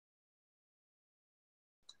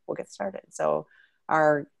we'll get started. So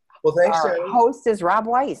our Well, thanks, our Tammy. host is Rob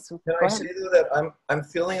Weiss. Can Go I ahead. say though that I'm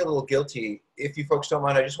feeling a little guilty. If you folks don't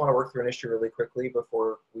mind, I just want to work through an issue really quickly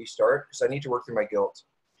before we start, because I need to work through my guilt.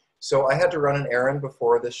 So I had to run an errand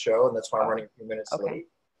before this show, and that's why I'm running a few minutes Okay. late.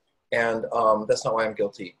 And that's not why I'm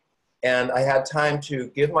guilty. And I had time to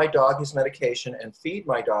give my dog his medication and feed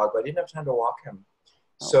my dog, but I didn't have time to walk him.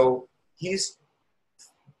 So he's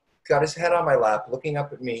got his head on my lap, looking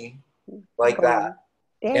up at me like that.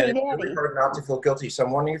 Daddy, And it's daddy. really hard not to feel guilty. So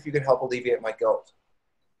I'm wondering if you could help alleviate my guilt.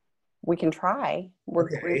 We can try. We're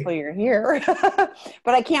Okay. grateful you're here,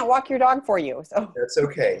 but I can't walk your dog for you. So That's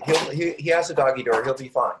okay. He has a doggy door. He'll be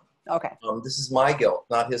fine. okay. This is my guilt,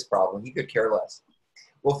 not his problem. He could care less.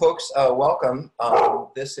 Well, folks, welcome.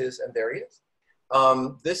 This is, and there he is.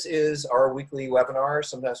 This is our weekly webinar.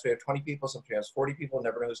 Sometimes we have 20 people, sometimes 40 people.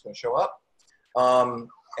 Never know who's going to show up.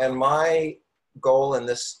 And my goal in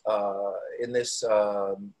this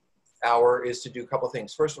hour is to do a couple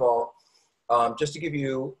things. First of all, just to give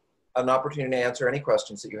you an opportunity to answer any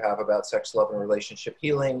questions that you have about sex, love, and relationship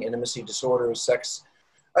healing, intimacy disorders, sex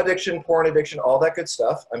addiction, porn addiction, all that good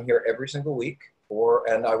stuff. I'm here every single week,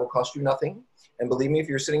 and I will cost you nothing. And believe me, if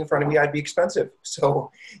you're sitting in front of me, I'd be expensive.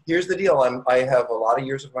 So here's the deal. I have a lot of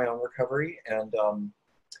years of my own recovery, and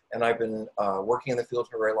I've been working in the field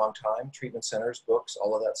for a very long time, treatment centers, books,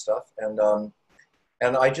 all of that stuff.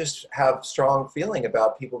 And I just have strong feeling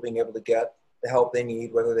about people being able to get the help they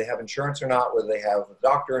need, whether they have insurance or not, whether they have a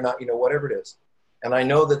doctor or not, whatever it is. And I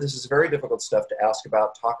know that this is very difficult stuff to ask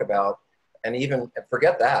about, talk about, and even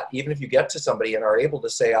forget that. Even if you get to somebody and are able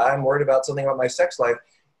to say, I'm worried about something about my sex life,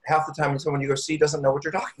 half the time someone you go see doesn't know what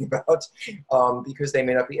you're talking about because they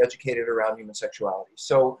may not be educated around human sexuality.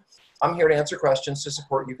 So I'm here to answer questions to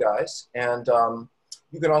support you guys. And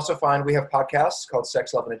you can also find, we have podcasts called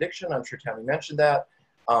Sex, Love, and Addiction. I'm sure Tammy mentioned that.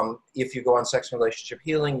 If you go on Sex and Relationship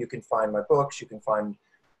Healing, you can find my books, you can find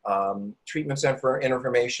treatment center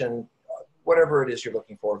information, whatever it is you're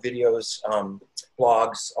looking for, videos,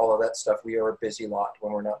 blogs, all of that stuff. We are a busy lot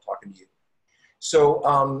when we're not talking to you.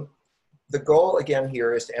 So the goal again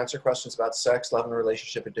here is to answer questions about sex, love, and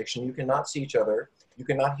relationship addiction. You cannot see each other. You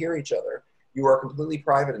cannot hear each other. You are completely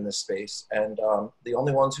private in this space. And the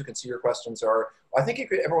only ones who can see your questions are, I think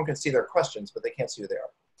everyone can see their questions, but they can't see who they are.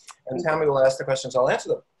 And Tammy will ask the questions, I'll answer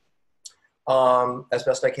them as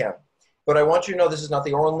best I can. But I want you to know this is not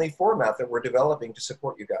the only format that we're developing to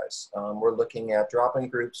support you guys. We're looking at drop-in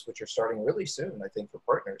groups, which are starting really soon, I think, for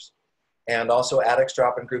partners. And also addicts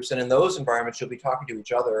drop-in groups. And in those environments, you'll be talking to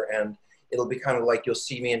each other. And it'll be kind of like you'll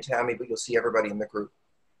see me and Tammy, but you'll see everybody in the group.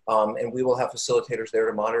 And we will have facilitators there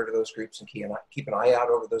to monitor those groups and keep an eye out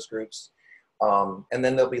over those groups. And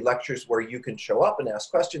then there'll be lectures where you can show up and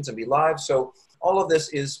ask questions and be live. So all of this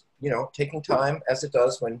is, taking time, as it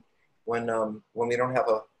does when we don't have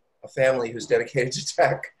a family who's dedicated to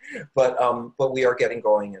tech. But we are getting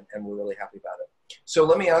going, and we're really happy about it. So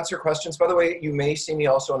let me answer questions. By the way, you may see me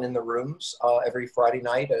also in the rooms every Friday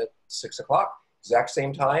night at 6 o'clock, exact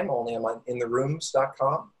same time, only I'm on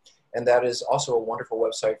intherooms.com. And that is also a wonderful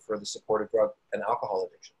website for the support of drug and alcohol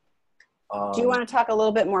addiction. Do you want to talk a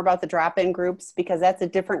little bit more about the drop-in groups? Because that's a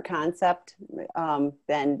different concept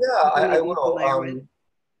than... Yeah, I will.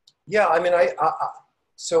 Yeah, I mean,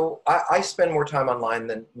 I spend more time online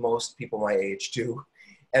than most people my age do.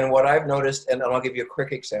 And what I've noticed, and I'll give you a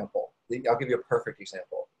quick example. I'll give you a perfect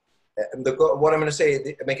example. And what I'm going to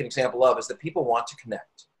say, make an example of, is that people want to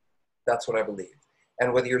connect. That's what I believe.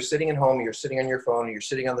 And whether you're sitting at home, or you're sitting on your phone, or you're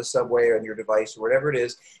sitting on the subway or on your device, or whatever it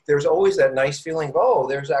is, there's always that nice feeling of, oh,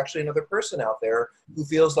 there's actually another person out there who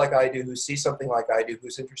feels like I do, who sees something like I do,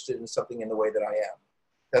 who's interested in something in the way that I am.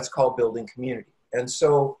 That's called building community. And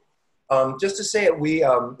so just to say it, we,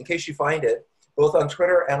 in case you find it, both on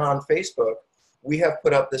Twitter and on Facebook, we have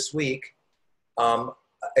put up this week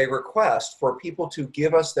a request for people to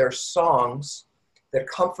give us their songs that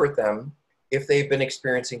comfort them if they've been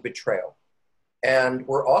experiencing betrayal. And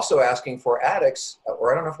we're also asking for addicts,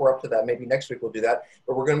 or I don't know if we're up to that, maybe next week we'll do that,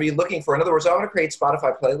 but we're going to be looking for, in other words, I'm going to create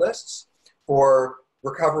Spotify playlists for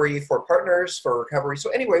recovery, for partners, for recovery. So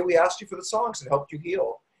anyway, we asked you for the songs that helped you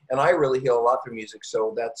heal. And I really heal a lot through music,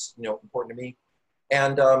 so that's, important to me.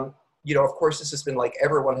 And, of course, this has been like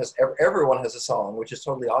everyone has a song, which is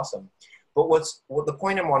totally awesome. But what the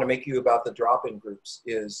point I want to make you about the drop-in groups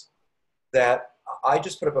is that I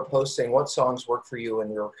just put up a post saying what songs work for you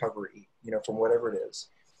in your recovery, from whatever it is.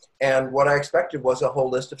 And what I expected was a whole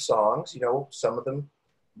list of songs, some of them,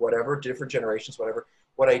 whatever, different generations, whatever.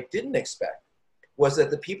 What I didn't expect was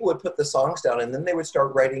that the people would put the songs down and then they would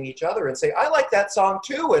start writing each other and say, I like that song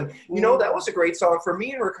too. And, that was a great song for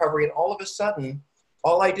me in recovery. And all of a sudden,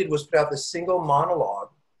 all I did was put out this single monologue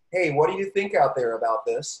hey, what do you think out there about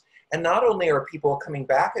this? And not only are people coming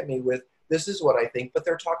back at me with, this is what I think, but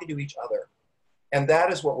they're talking to each other. And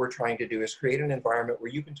that is what we're trying to do, is create an environment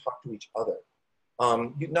where you can talk to each other.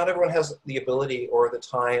 Not everyone has the ability or the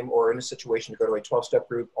time or in a situation to go to a 12-step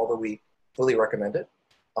group, although we fully recommend it.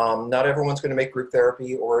 Not everyone's going to make group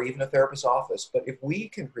therapy or even a therapist's office, but if we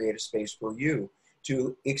can create a space for you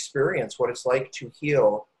to experience what it's like to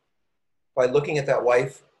heal by looking at that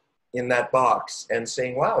wife in that box and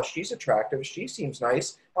saying, wow, she's attractive, she seems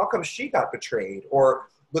nice, how come she got betrayed? Or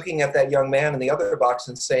looking at that young man in the other box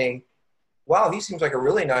and saying, wow, he seems like a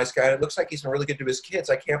really nice guy. It looks like he's been really good to his kids.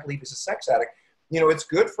 I can't believe he's a sex addict. You know, it's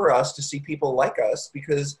good for us to see people like us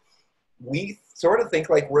because we sort of think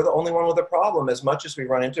like we're the only one with a problem as much as we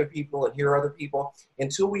run into people and hear other people,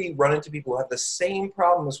 until we run into people who have the same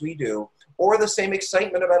problem as we do or the same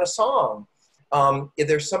excitement about a song.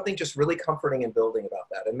 There's something just really comforting and building about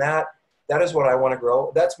that. And that is what I want to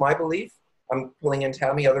grow. That's my belief. I'm pulling in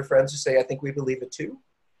Tammy, other friends who say, I think we believe it too.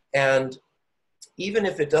 And even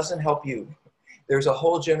if it doesn't help you, there's a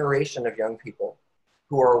whole generation of young people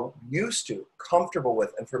who are used to, comfortable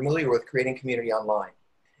with, and familiar with creating community online.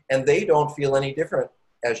 And they don't feel any different,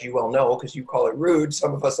 as you well know, because you call it rude,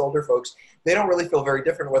 some of us older folks, they don't really feel very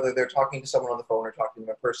different whether they're talking to someone on the phone or talking to them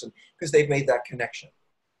in person, because they've made that connection.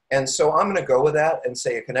 And so I'm going to go with that and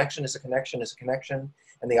say a connection is a connection is a connection.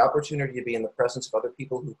 And the opportunity to be in the presence of other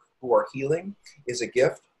people who are healing is a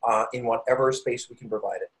gift in whatever space we can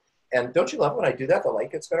provide it. And don't you love when I do that, the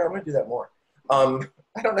light gets better? I'm going to do that more.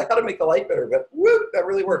 I don't know how to make the light better, but woo, that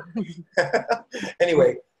really worked.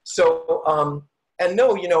 Anyway, so, and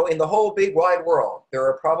no, you know, in the whole big wide world, there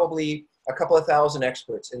are probably a couple of thousand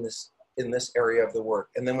experts in this area of the work.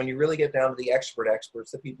 And then when you really get down to the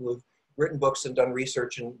experts, the people who've written books and done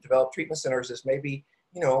research and developed treatment centers, is maybe,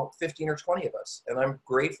 you know, 15 or 20 of us. And I'm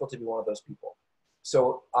grateful to be one of those people.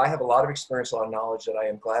 So I have a lot of experience, a lot of knowledge that I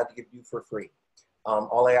am glad to give you for free.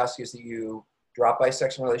 All I ask is that you drop by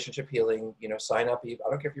Sex and Relationship Healing, you know, sign up. I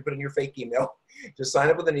don't care if you put in your fake email, just sign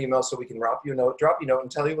up with an email so we can drop you a note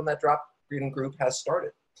and tell you when that drop-in group has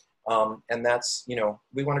started. And that's, you know,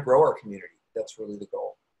 we want to grow our community. That's really the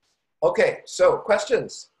goal. Okay, so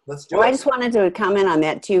questions. Let's do it. I just wanted to comment on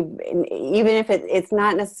that too. Even if it's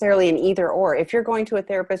not necessarily an either or, if you're going to a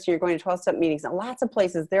therapist and you're going to 12-step meetings, in lots of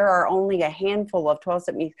places there are only a handful of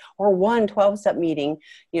 12-step meetings or one 12-step meeting,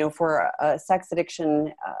 you know, for a sex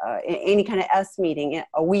addiction, any kind of S meeting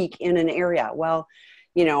a week in an area. Well,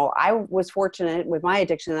 you know, I was fortunate with my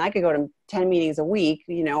addiction that I could go to 10 meetings a week,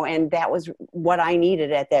 you know, and that was what I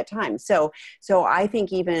needed at that time. So I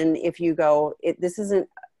think even if you go, this isn't,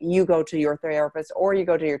 you go to your therapist or you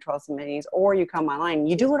go to your 12-step meetings or you come online,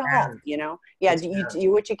 you do it all, you know? Yeah, you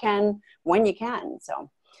do what you can when you can.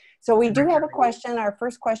 So we do have a question. Our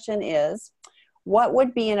first question is, what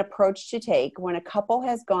would be an approach to take when a couple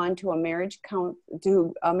has gone to a marriage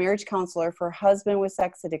counselor for a husband with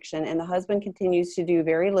sex addiction and the husband continues to do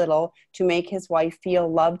very little to make his wife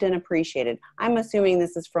feel loved and appreciated? I'm assuming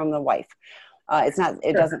this is from the wife.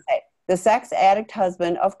 It doesn't say. The sex addict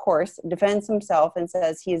husband, of course, defends himself and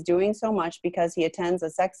says he is doing so much because he attends a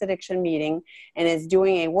sex addiction meeting and is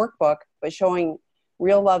doing a workbook, but showing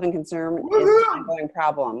real love and concern is an ongoing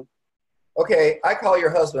problem. Okay, I call your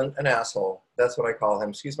husband an asshole. That's what I call him.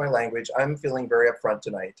 Excuse my language. I'm feeling very upfront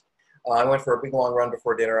tonight. I went for a big long run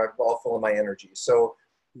before dinner. I'm all full of my energy. So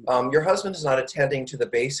your husband is not attending to the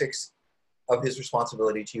basics of his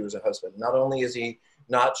responsibility to you as a husband. Not only is he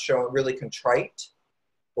not showing really contrite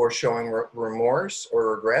or showing remorse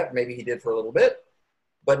or regret, maybe he did for a little bit,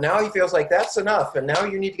 but now he feels like that's enough. And now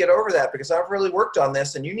you need to get over that because I've really worked on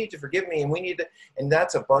this and you need to forgive me and we need to, and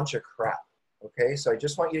that's a bunch of crap. Okay, so I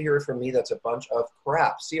just want you to hear it from me. That's a bunch of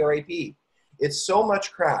crap, C-R-A-P. It's so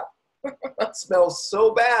much crap. It smells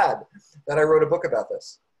so bad that I wrote a book about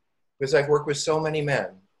this because I've worked with so many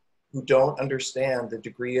men who don't understand the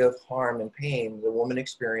degree of harm and pain the woman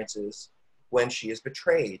experiences when she is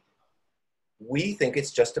betrayed. We think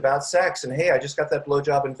it's just about sex and hey, I just got that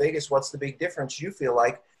blowjob in Vegas. What's the big difference? You feel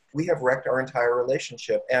like we have wrecked our entire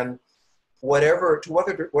relationship. And to whatever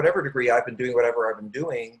degree I've been doing whatever I've been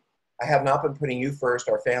doing, I have not been putting you first,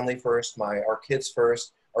 our family first, our kids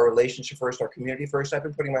first, our relationship first, our community first. I've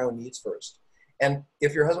been putting my own needs first. And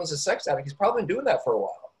if your husband's a sex addict, he's probably been doing that for a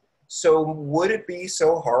while. So would it be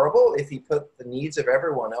so horrible if he put the needs of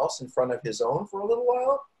everyone else in front of his own for a little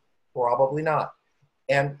while? Probably not.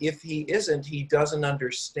 And if he isn't, he doesn't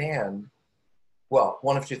understand, well,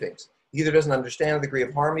 one of two things. He either doesn't understand the degree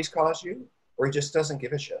of harm he's caused you, or he just doesn't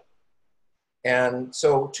give a shit. And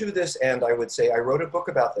so to this end, I would say, I wrote a book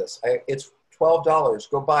about this. It's $12.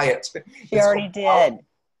 Go buy it. She already did.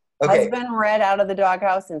 Okay. Husband read out of the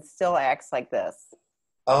doghouse and still acts like this.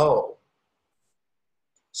 Oh.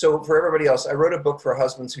 So for everybody else, I wrote a book for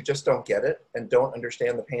husbands who just don't get it and don't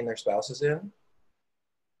understand the pain their spouse is in.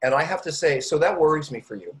 And I have to say, so that worries me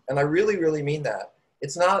for you. And I really, really mean that.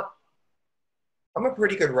 It's not, I'm a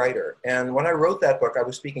pretty good writer. And when I wrote that book, I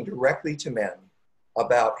was speaking directly to men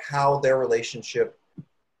about how their relationship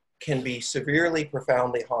can be severely,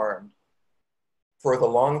 profoundly harmed for the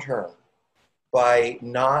long term by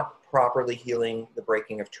not properly healing the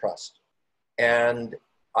breaking of trust. And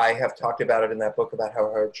I have talked about it in that book about how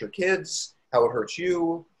it hurts your kids, how it hurts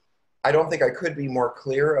you. I don't think I could be more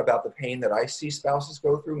clear about the pain that I see spouses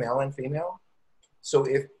go through, male and female. So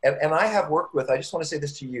if, and I have worked with, I just want to say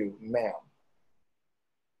this to you, ma'am.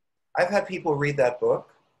 I've had people read that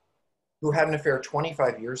book who had an affair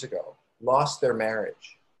 25 years ago, lost their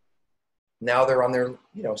marriage. Now they're on their,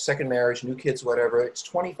 second marriage, new kids, whatever. It's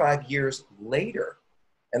 25 years later.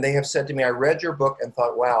 And they have said to me, I read your book and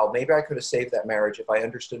thought, wow, maybe I could have saved that marriage if I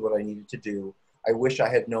understood what I needed to do. I wish I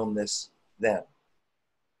had known this then.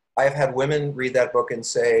 I have had women read that book and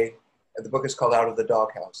say, the book is called Out of the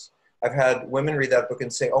Doghouse. I've had women read that book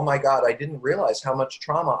and say, oh my God, I didn't realize how much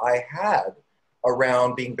trauma I had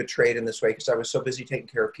around being betrayed in this way because I was so busy taking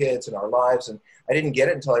care of kids and our lives. And I didn't get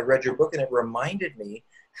it until I read your book, and it reminded me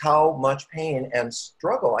how much pain and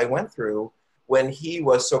struggle I went through when he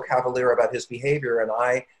was so cavalier about his behavior and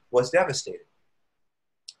I was devastated.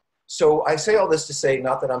 So I say all this to say,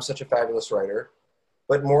 not that I'm such a fabulous writer,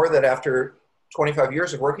 but more that after 25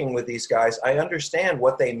 years of working with these guys, I understand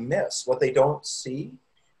what they miss, what they don't see.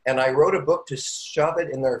 And I wrote a book to shove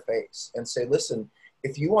it in their face and say, listen,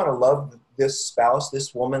 if you want to love this spouse,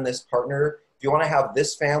 this woman, this partner, if you want to have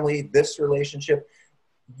this family, this relationship,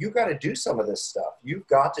 you got to do some of this stuff. You've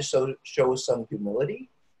got to show some humility.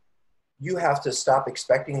 You have to stop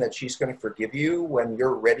expecting that she's going to forgive you when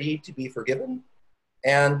you're ready to be forgiven.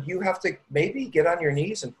 And you have to maybe get on your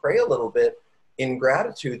knees and pray a little bit in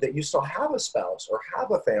gratitude that you still have a spouse or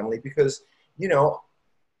have a family, because,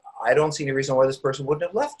 I don't see any reason why this person wouldn't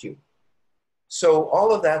have left you. So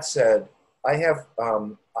all of that said, I have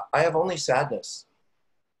only sadness.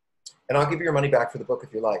 And I'll give you your money back for the book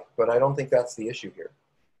if you like, but I don't think that's the issue here.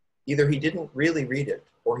 Either he didn't really read it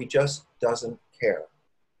or he just doesn't care.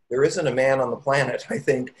 There isn't a man on the planet, I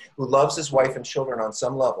think, who loves his wife and children on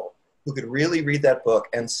some level, who could really read that book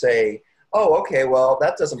and say, oh, okay, well,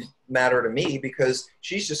 that doesn't matter to me because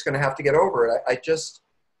she's just going to have to get over it. I just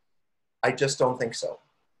don't think so.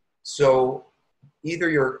 So either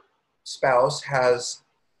your spouse has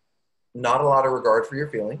not a lot of regard for your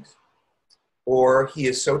feelings, or he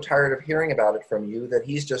is so tired of hearing about it from you that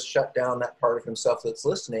he's just shut down that part of himself that's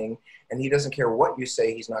listening, and he doesn't care what you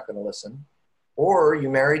say, he's not going to listen. Or you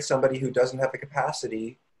married somebody who doesn't have the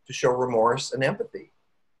capacity to show remorse and empathy.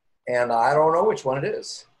 And I don't know which one it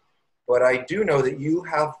is, but I do know that you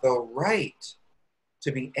have the right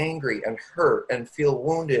to be angry and hurt and feel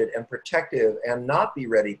wounded and protective and not be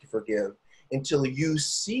ready to forgive until you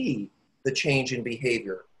see the change in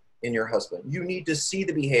behavior in your husband. You need to see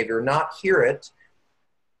the behavior, not hear it.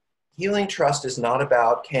 Healing trust is not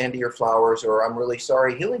about candy or flowers or I'm really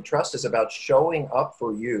sorry. Healing trust is about showing up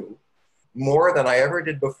for you more than I ever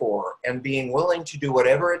did before and being willing to do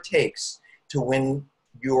whatever it takes to win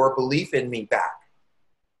your belief in me back.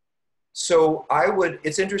 So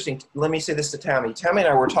it's interesting, let me say this to Tammy. Tammy and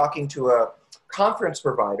I were talking to a conference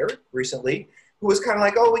provider recently who was kind of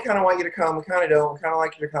like, oh, we kind of want you to come, we kind of don't, we kind of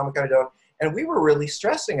like you to come, we kind of don't. And we were really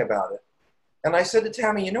stressing about it. And I said to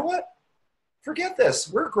Tammy, you know what? Forget this.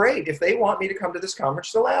 We're great. If they want me to come to this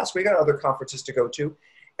conference, they'll ask. We got other conferences to go to.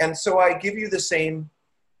 And so I give you the same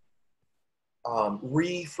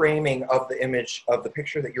reframing of the image of the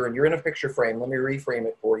picture that you're in. You're in a picture frame. Let me reframe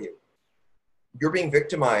it for you. You're being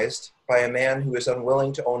victimized by a man who is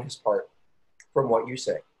unwilling to own his part from what you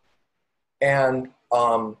say. And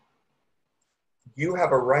you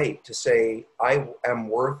have a right to say, I am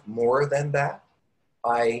worth more than that.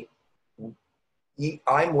 I'm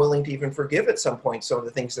willing to even forgive at some point some of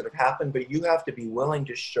the things that have happened, but you have to be willing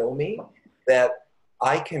to show me that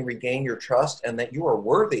I can regain your trust and that you are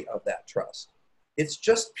worthy of that trust. It's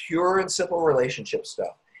just pure and simple relationship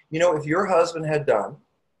stuff. If your husband had done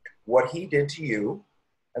what he did to you,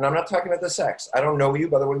 and I'm not talking about the sex. I don't know you,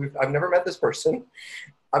 by the way. I've never met this person.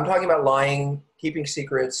 I'm talking about lying, keeping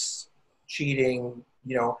secrets, cheating.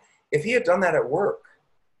 If he had done that at work,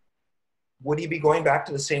 would he be going back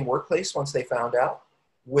to the same workplace once they found out?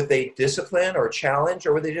 Would they discipline or challenge,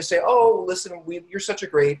 or would they just say, oh, listen, you're such a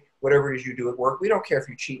great, whatever it is you do at work, we don't care if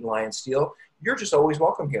you cheat and lie and steal. You're just always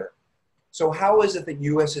welcome here. So how is it that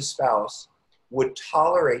you as his spouse would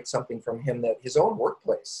tolerate something from him that his own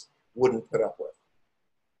workplace wouldn't put up with.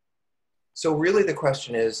 So really the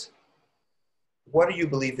question is, what do you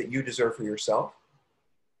believe that you deserve for yourself?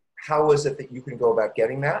 How is it that you can go about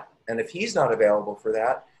getting that? And if he's not available for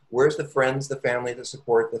that, where's the friends, the family, the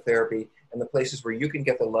support, the therapy, and the places where you can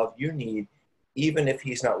get the love you need, even if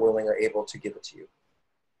he's not willing or able to give it to you?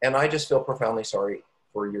 And I just feel profoundly sorry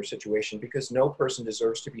for your situation, because no person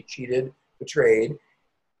deserves to be cheated, betrayed,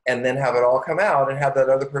 and then have it all come out and have that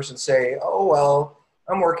other person say, oh, well,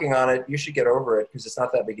 I'm working on it. You should get over it because it's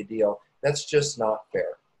not that big a deal. That's just not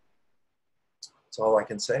fair. That's all I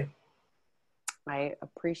can say. I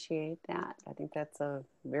appreciate that. I think that's a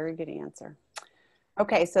very good answer.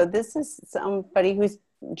 Okay, so this is somebody who's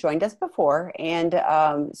joined us before, and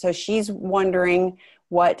so she's wondering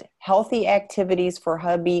what healthy activities for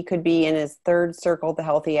hubby could be in his third circle, the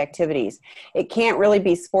healthy activities. It can't really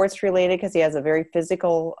be sports related because he has a very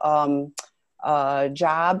physical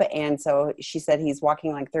job, and so she said he's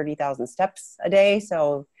walking like 30,000 steps a day,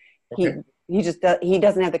 so Okay. he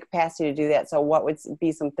doesn't have the capacity to do that. So what would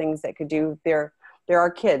be some things that could do there? There are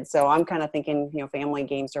kids, so I'm kind of thinking, you know, family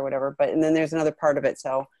games or whatever. But and then there's another part of it.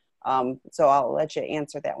 So, so I'll let you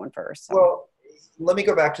answer that one first. So. Well, let me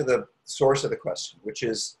go back to the source of the question, which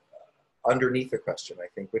is underneath the question, I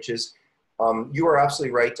think, which is, you are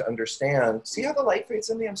absolutely right to understand. See how the light fades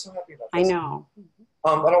in me? I'm so happy about this. I know.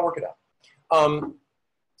 But I'll work it out.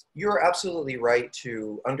 You're absolutely right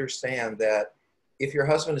to understand that if your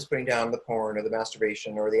husband is putting down the porn or the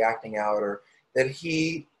masturbation or the acting out, or that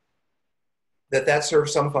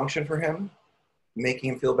serves some function for him,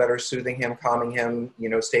 making him feel better, soothing him, calming him, you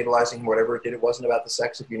know, stabilizing him, whatever it did. It wasn't about the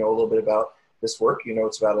sex. If you know a little bit about this work, you know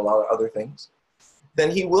it's about a lot of other things.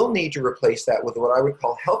 Then he will need to replace that with what I would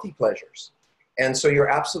call healthy pleasures. And so you're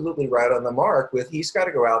absolutely right on the mark with he's got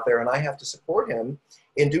to go out there, and I have to support him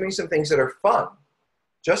in doing some things that are fun,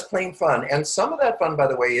 just plain fun. And some of that fun, by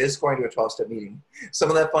the way, is going to a 12-step meeting. Some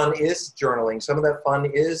of that fun is journaling. Some of that fun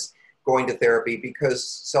is going to therapy, because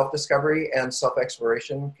self-discovery and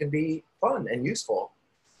self-exploration can be fun and useful.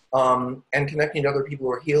 And connecting to other people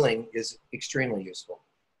who are healing is extremely useful.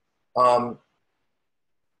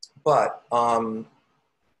 But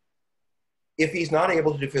if he's not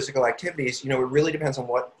able to do physical activities, you know, it really depends on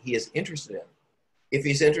what he is interested in. If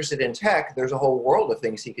he's interested in tech, there's a whole world of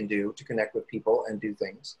things he can do to connect with people and do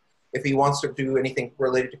things. If he wants to do anything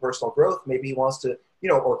related to personal growth, maybe he wants to, you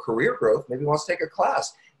know, or career growth, maybe he wants to take a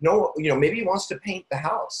class. No, you know, maybe he wants to paint the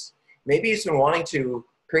house. Maybe he's been wanting to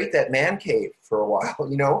create that man cave for a while,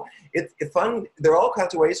 you know. It's fun. There are all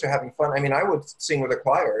kinds of ways for having fun. I mean, I would sing with a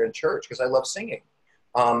choir in church because I love singing.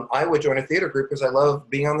 I would join a theater group because I love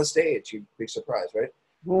being on the stage. You'd be surprised, right?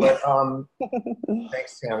 But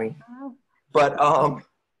thanks, Tammy.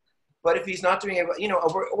 But if he's not doing it, you know,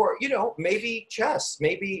 or you know, maybe chess,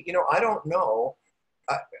 maybe, you know, I don't know.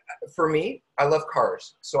 For me, I love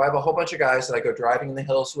cars. So I have a whole bunch of guys that I go driving in the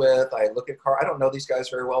hills with. I look at cars. I don't know these guys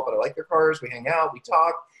very well, but I like their cars. We hang out, we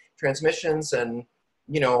talk, transmissions, and,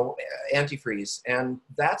 you know, antifreeze. And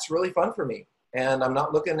that's really fun for me. And I'm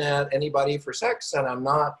not looking at anybody for sex, and I'm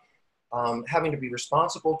not having to be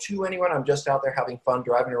responsible to anyone. I'm just out there having fun,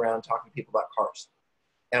 driving around, talking to people about cars.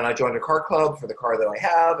 And I joined a car club for the car that I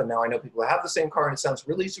have, and now I know people who have the same car, and it sounds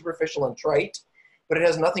really superficial and trite, but it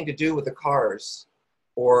has nothing to do with the cars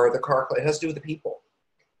or the car club. It has to do with the people.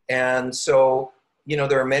 And so, you know,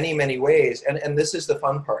 there are many, many ways, and this is the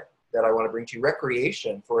fun part that I want to bring to you.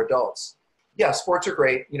 Recreation for adults. Yeah, sports are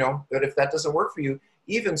great, you know, but if that doesn't work for you,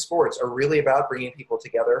 even sports are really about bringing people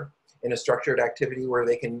together in a structured activity where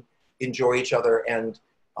they can enjoy each other and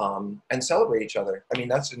celebrate each other. I mean,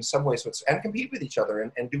 that's in some ways and compete with each other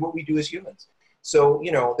and do what we do as humans. So,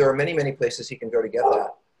 you know, there are many, many places he can go to get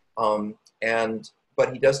that.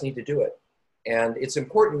 But he does need to do it. And it's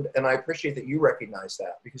important, and I appreciate that you recognize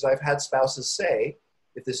that, because I've had spouses say,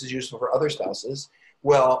 if this is useful for other spouses,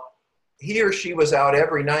 well, he or she was out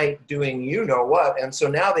every night doing you know what, and so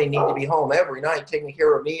now they need to be home every night taking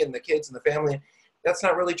care of me and the kids and the family. That's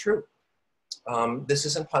not really true. This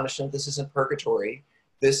isn't punishment. This isn't purgatory.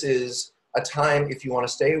 This is a time, if you want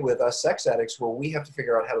to stay with us sex addicts, where we have to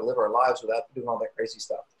figure out how to live our lives without doing all that crazy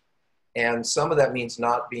stuff. And some of that means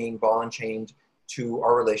not being ball and chained to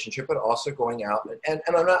our relationship, but also going out. And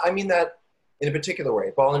I mean that in a particular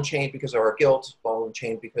way. Ball and chained because of our guilt, ball and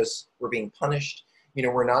chained because we're being punished. You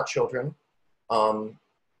know, we're not children. And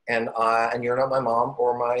you're not my mom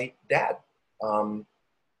or my dad.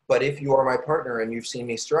 But if you are my partner and you've seen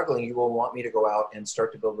me struggling, you will want me to go out and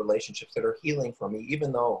start to build relationships that are healing for me,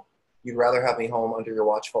 even though you'd rather have me home under your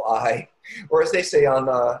watchful eye. Or as they say on,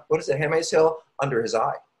 what is it, Handmaid's Tale, under his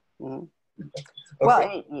eye. Mm-hmm. Well,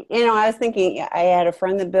 Okay. I was thinking, I had a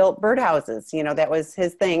friend that built birdhouses, that was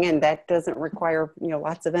his thing, and that doesn't require,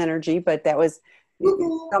 lots of energy, but that was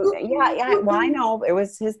Woo-hoo, yeah, woo-hoo, yeah. Well, I woo-hoo. know it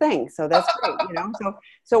was his thing, so that's great.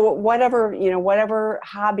 So whatever, whatever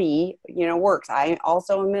hobby, works. I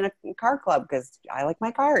also am in a car club because I like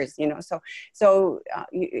my cars. So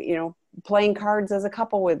playing cards as a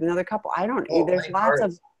couple with another couple. I don't. Oh, There's playing lots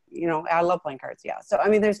of, cards. I love playing cards. Yeah. So I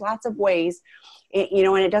mean, there's lots of ways, and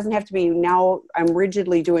it doesn't have to be now. I'm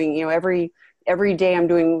rigidly doing, every day I'm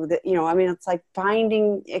doing I mean, it's like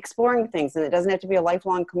exploring things, and it doesn't have to be a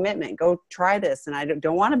lifelong commitment. Go try this. And I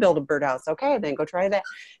don't want to build a birdhouse. Okay, then go try that.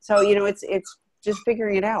 So, it's just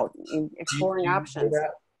figuring it out, Do exploring you hear options.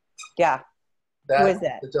 that? Yeah. Who is That's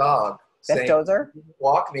that? the dog That's saying, Dozer.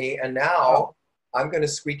 walk me, and Oh, now I'm going to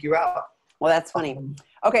squeak you out. well, that's funny. Um,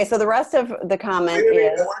 Okay. So the rest of the wait, comment wait, wait.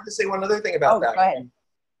 I is, wanted to say one other thing about oh, that. go ahead.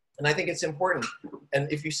 And I think it's important.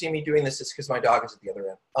 And if you see me doing this, it's because my dog is at the other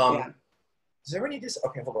end. Yeah. Does everybody need this?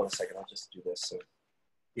 Okay, hold on a second. I'll just do this. So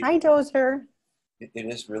Hi, Dozer. it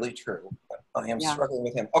is really true. I am Yeah. struggling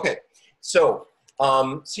with him. Okay, so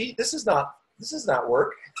see, this is not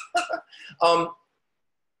work. um,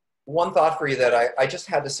 one thought for you that I just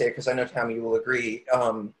had to say, because I know, Tammy, you will agree,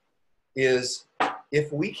 is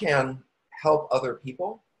if we can help other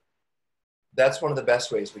people, that's one of the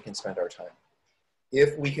best ways we can spend our time.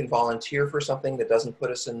 If we can volunteer for something that doesn't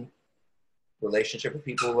put us in relationship with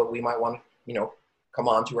people that we might want to, come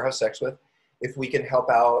on to or have sex with, if we can help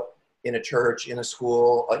out in a church, in a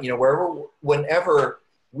school, wherever, whenever,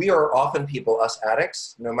 we are often people, us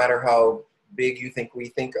addicts, no matter how big you think we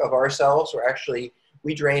think of ourselves, or actually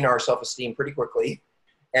we drain our self-esteem pretty quickly.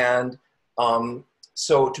 And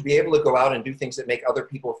so to be able to go out and do things that make other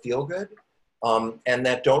people feel good, and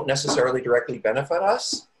that don't necessarily directly benefit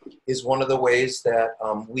us, is one of the ways that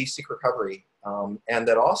we seek recovery. And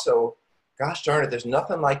that also, gosh darn it,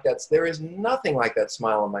 there is nothing like that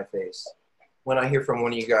smile on my face when I hear from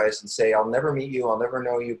one of you guys and say, I'll never meet you, I'll never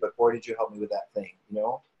know you, but boy, did you help me with that thing,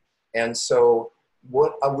 And so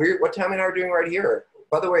what Tammy and I are doing right here,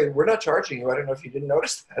 by the way, we're not charging you. I don't know if you didn't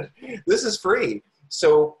notice that. This is free.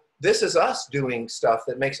 So this is us doing stuff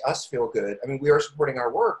that makes us feel good. I mean, we are supporting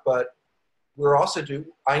our work, but we're also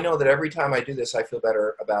I know that every time I do this, I feel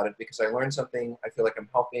better about it because I learned something. I feel like I'm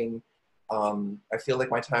helping. I feel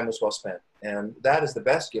like my time was well spent. And that is the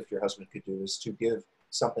best gift your husband could do, is to give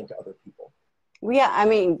something to other people. Well, yeah, I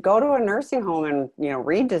mean, go to a nursing home and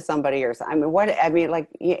read to somebody or something. I mean, like,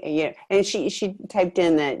 yeah. And she typed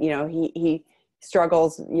in that he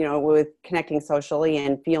struggles with connecting socially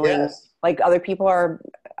and feeling Yes. like other people are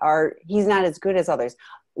he's not as good as others.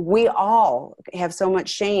 We all have so much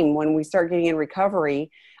shame when we start getting in recovery.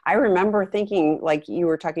 I remember thinking, like you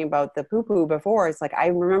were talking about the poo-poo before, it's like I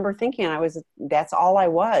remember thinking that's all I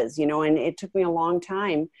was, and it took me a long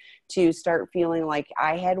time to start feeling like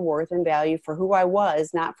I had worth and value for who I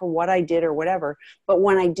was, not for what I did or whatever. But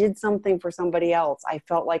when I did something for somebody else, I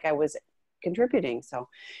felt like I was contributing. So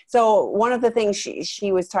one of the things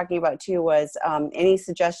she was talking about too was any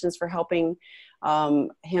suggestions for helping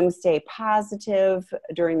him stay positive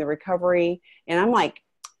during the recovery. And I'm like,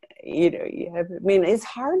 I mean, it's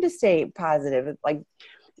hard to stay positive. Like,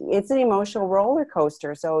 it's an emotional roller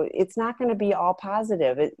coaster. So it's not going to be all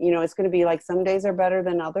positive. It's going to be like some days are better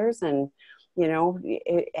than others. And,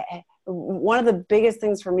 one of the biggest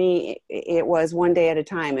things for me, it was one day at a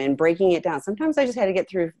time and breaking it down. Sometimes I just had to get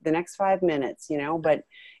through the next 5 minutes,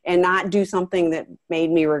 and not do something that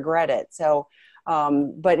made me regret it. So,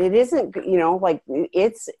 but it isn't, like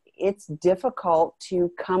it's difficult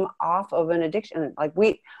to come off of an addiction. Like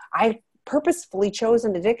I purposefully chose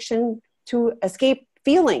an addiction to escape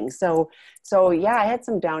feelings. So yeah, I had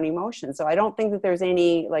some down emotions. So I don't think that there's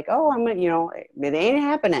any like, oh, I'm gonna, it ain't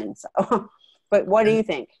happening. So, but what do you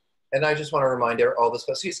think? And I just want to remind all this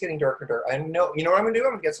stuff. See, it's getting darker and darker. I know, you know what I'm going to do?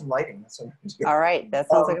 I'm going to get some lighting. That's what I'm going to do. All right. That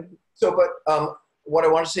sounds like a... But what I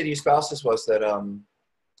want to say to you spouses was that,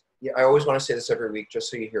 yeah, I always want to say this every week, just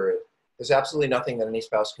so you hear it. There's absolutely nothing that any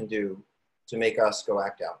spouse can do to make us go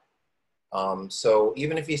act out. So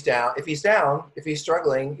even if he's down, if he's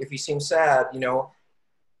struggling, if he seems sad,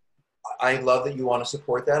 I love that you want to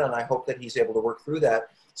support that. And I hope that he's able to work through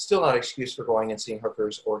that. Still not an excuse for going and seeing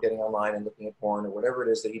hookers or getting online and looking at porn or whatever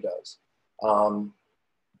it is that he does.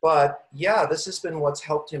 But yeah, this has been what's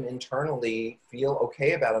helped him internally feel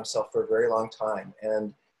okay about himself for a very long time.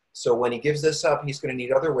 And so when he gives this up, he's going to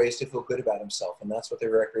need other ways to feel good about himself. And that's what the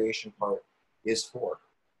recreation part is for.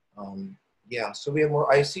 Yeah, so we have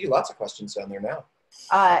more. I see lots of questions down there now.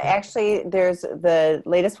 Actually, there's the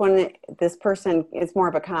latest one. This person, it's more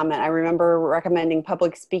of a comment. I remember recommending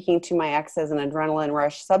public speaking to my ex as an adrenaline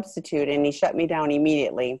rush substitute, and he shut me down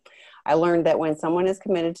immediately. I learned that when someone is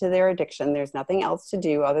committed to their addiction, there's nothing else to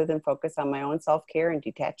do other than focus on my own self-care and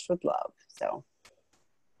detached with love. So,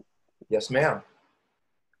 Yes, ma'am.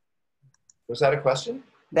 Was that a question?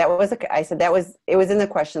 that was I said that was, it was in the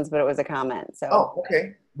questions, but it was a comment. So, Oh,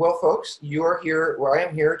 okay. Well, folks, you are here. Well, I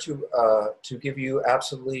am here to give you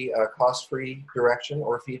absolutely cost-free direction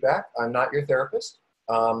or feedback. I'm not your therapist,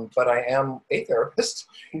 but I am a therapist,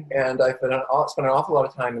 and I've spent an awful lot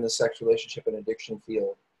of time in the sex, relationship, and addiction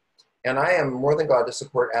field. And I am more than glad to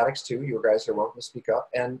support addicts too. You guys are welcome to speak up.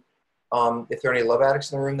 And if there are any love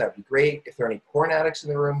addicts in the room, that'd be great. If there are any porn addicts in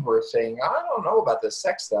the room who are saying, I don't know about this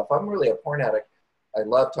sex stuff, I'm really a porn addict, I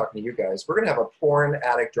love talking to you guys. We're going to have a porn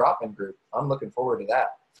addict drop-in group. I'm looking forward to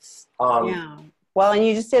that. yeah. Well, and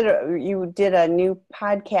you just did a new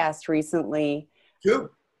podcast recently. Two.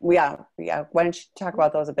 Yeah. Why don't you talk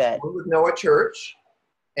about those a bit? One with Noah Church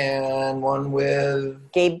and one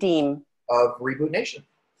with Gabe Deem. Of Reboot Nation.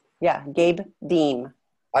 Yeah, Gabe Deem.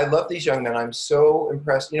 I love these young men. I'm so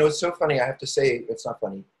impressed. You know, it's so funny. I have to say, it's not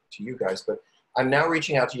funny to you guys, but I'm now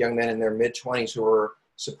reaching out to young men in their mid-20s who are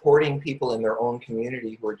supporting people in their own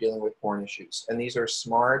community who are dealing with porn issues. And these are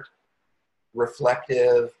smart,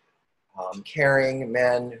 reflective, caring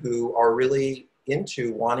men who are really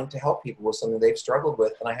into wanting to help people with something they've struggled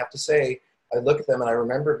with. And I have to say, I look at them and I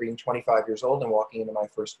remember being 25 years old and walking into my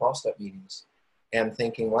first 12-step meetings and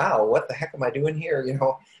thinking, wow, what the heck am I doing here? You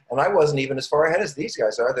know, and I wasn't even as far ahead as these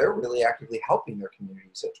guys are. They're really actively helping their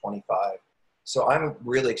communities at 25. So I'm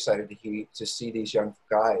really excited to see these young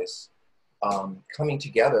guys coming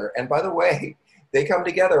together. And by the way, they come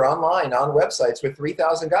together online on websites with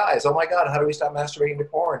 3,000 guys. Oh my God, how do we stop masturbating to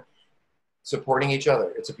porn? Supporting each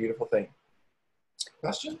other. It's a beautiful thing.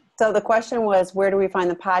 Question? So the question was, where do we find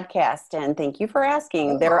the podcast? And thank you for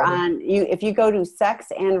asking. They're on, if you go to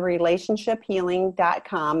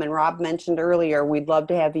sexandrelationshiphealing.com, and Rob mentioned earlier, we'd love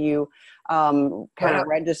to have you kind of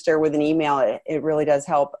register with an email. It really does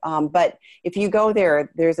help. But if you go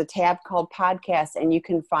there, there's a tab called podcasts and you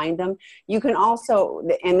can find them. You can also,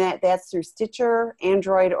 and that's through Stitcher,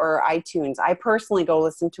 Android, or iTunes. I personally go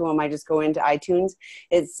listen to them. I just go into iTunes.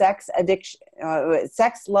 It's Sex,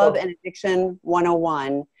 Love, and Addiction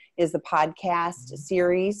 101 is the podcast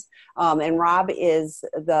series. And Rob is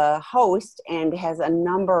the host and has a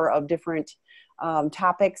number of different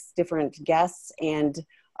topics, different guests, and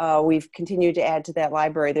we've continued to add to that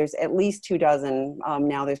library. There's at least 24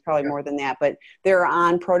 now. There's probably more than that, but they're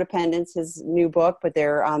on Prodependence, his new book, but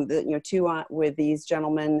they're on two with these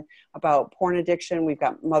gentlemen about porn addiction. We've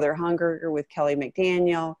got Mother Hunger with Kelly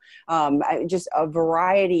McDaniel, just a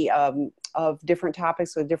variety of different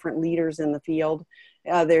topics with different leaders in the field.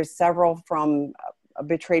 There's several from a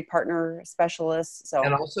betrayed partner specialist. So,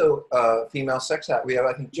 and also female sex act. We have,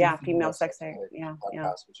 I think, two female sex act.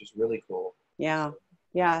 Which is really cool. Yeah.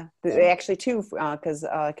 Actually two, because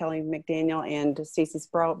Kelly McDaniel and Stacey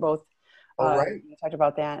Sprout both talked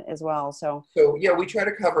about that as well. So yeah, I try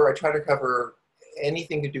to cover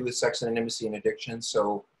anything to do with sex and intimacy and addiction.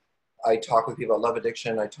 So I talk with people about love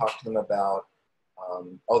addiction. I talk to them about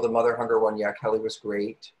the Mother Hunger one. Yeah, Kelly was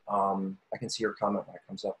great. I can see her comment when it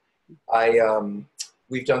comes up.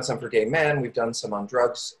 We've done some for gay men. We've done some on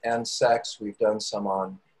drugs and sex. We've done some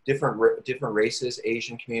on different races,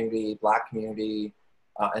 Asian community, Black community,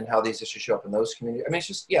 and how these issues show up in those communities. I mean, it's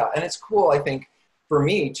just, and it's cool, I think, for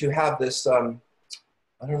me to have this,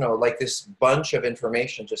 this bunch of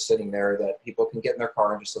information just sitting there that people can get in their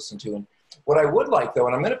car and just listen to. And what I would like, though,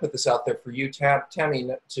 and I'm going to put this out there for you, Tammy,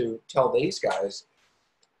 to tell these guys,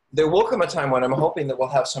 there will come a time when I'm hoping that we'll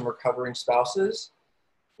have some recovering spouses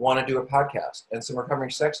want to do a podcast, and some recovering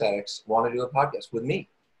sex addicts want to do a podcast with me,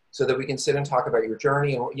 so that we can sit and talk about your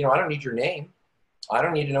journey. And, I don't need your name. I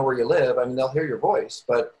don't need to know where you live. I mean, they'll hear your voice.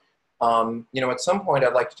 But, at some point,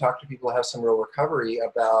 I'd like to talk to people who have some real recovery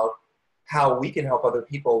about how we can help other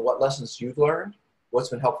people, what lessons you've learned, what's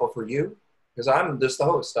been helpful for you. Because I'm just the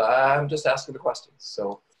host. I'm just asking the questions.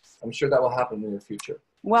 So I'm sure that will happen in the future.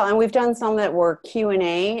 Well, and we've done some that were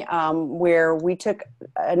Q&A where we took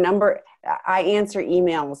a number. I answer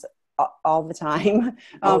emails all the time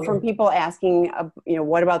from people asking,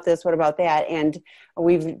 what about this, what about that? And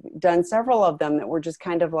we've done several of them that were just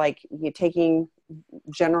kind of like taking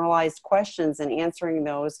generalized questions and answering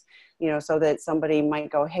those, so that somebody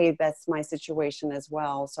might go, hey, that's my situation as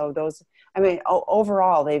well. So those,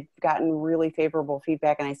 overall, they've gotten really favorable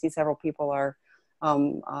feedback, and I see several people are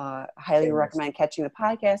Highly recommend catching the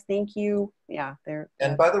podcast. Thank you. Yeah,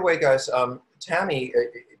 And by the way, guys, Tammy,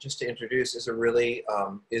 just to introduce, is a really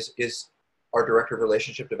is our director of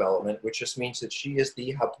relationship development, which just means that she is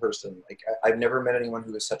the hub person. Like I've never met anyone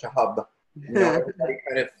who is such a hub. You know, everybody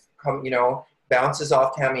kind of bounces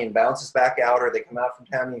off Tammy and bounces back out, or they come out from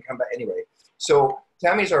Tammy and come back anyway. So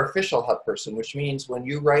Tammy's our official hub person, which means when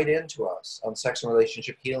you write into us on sex and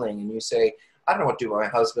relationship healing and you say, I don't know what to do with my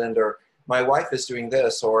husband, or my wife is doing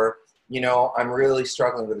this, or, I'm really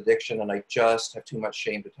struggling with addiction and I just have too much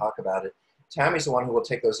shame to talk about it. Tammy's the one who will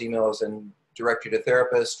take those emails and direct you to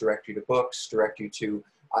therapists, direct you to books, direct you to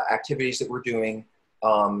activities that we're doing.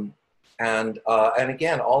 And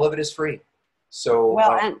again, all of it is free. So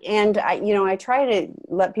and I try to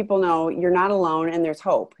let people know you're not alone and there's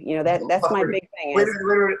hope. That's my big thing. Wait a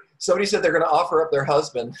minute. Somebody said they're going to offer up their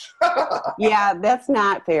husband. Yeah, that's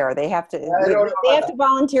not fair. They have to. They have to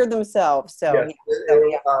volunteer themselves. So, yes.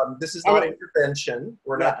 This is not intervention.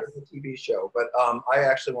 We're not doing a TV show, but I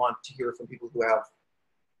actually want to hear from people who have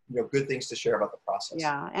good things to share about the process.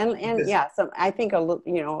 Yeah, and so I think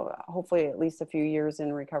hopefully at least a few years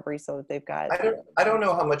in recovery so that they've got. I don't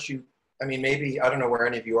know how much maybe, I don't know where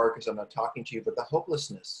any of you are because I'm not talking to you, but the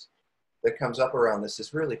hopelessness that comes up around this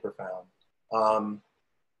is really profound.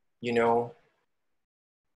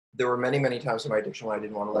 There were many, many times in my addiction when I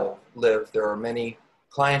didn't want to live. There are many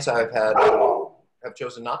clients I've had who have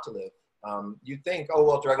chosen not to live. You'd think, oh,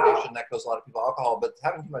 well, drug addiction, that kills a lot of people, alcohol, but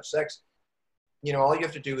having too much sex, all you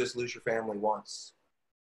have to do is lose your family once,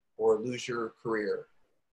 or lose your career,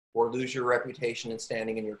 or lose your reputation and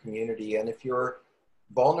standing in your community. And if you're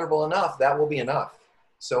vulnerable enough, that will be enough.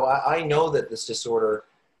 So I know that this disorder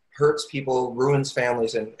hurts people, ruins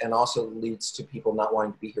families, and also leads to people not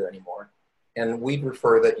wanting to be here anymore. And we'd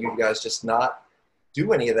prefer that you guys just not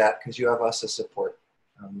do any of that because you have us as support,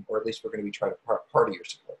 or at least we're going to be trying to part of your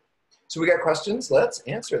support. So we got questions. Let's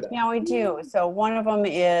answer them. Yeah, we do. So one of them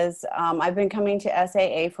is, I've been coming to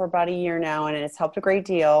SAA for about a year now, and it's helped a great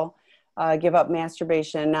deal. Give up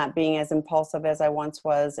masturbation, not being as impulsive as I once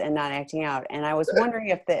was, and not acting out. And I was wondering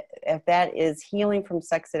if that is healing from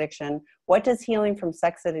sex addiction. What does healing from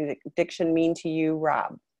sex addiction mean to you,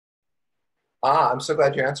 Rob? I'm so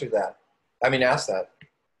glad you answered that. Asked that.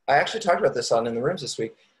 I actually talked about this in the rooms this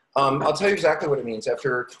week. I'll tell you exactly what it means.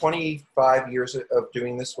 After 25 years of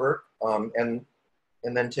doing this work, and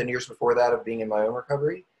then 10 years before that of being in my own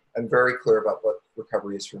recovery, I'm very clear about what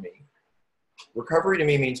recovery is for me. Recovery to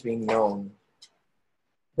me means being known,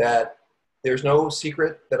 that there's no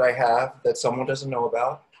secret that I have that someone doesn't know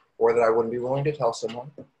about, or that I wouldn't be willing to tell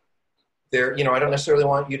someone. I don't necessarily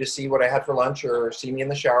want you to see what I had for lunch or see me in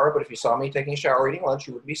the shower, but if you saw me taking a shower, eating lunch,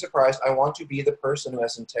 you wouldn't be surprised. I want to be the person who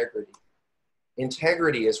has integrity.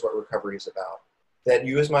 Integrity is what recovery is about. That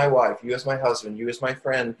you as my wife, you as my husband, you as my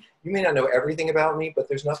friend, you may not know everything about me, but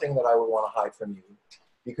there's nothing that I would want to hide from you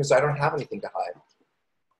because I don't have anything to hide.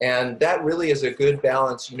 And that really is a good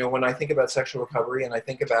balance. When I think about sexual recovery and I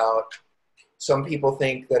think about, some people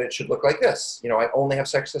think that it should look like this. I only have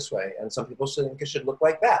sex this way. And some people think it should look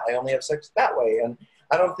like that. I only have sex that way. And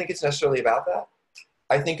I don't think it's necessarily about that.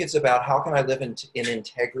 I think it's about how can I live in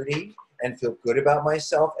integrity and feel good about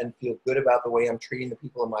myself and feel good about the way I'm treating the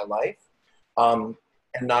people in my life, and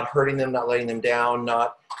not hurting them, not letting them down,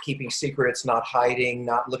 not keeping secrets, not hiding,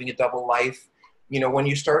 not living a double life. When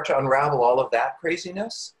you start to unravel all of that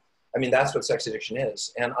craziness, that's what sex addiction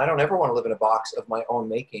is. And I don't ever want to live in a box of my own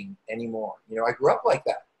making anymore. I grew up like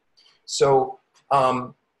that. So,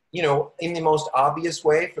 in the most obvious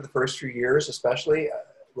way for the first few years, especially,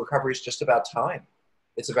 recovery is just about time.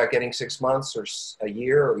 It's about getting 6 months or a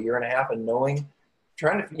year or a year and a half and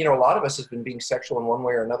trying to, a lot of us have been being sexual in one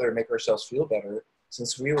way or another to make ourselves feel better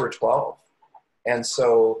since we were 12. And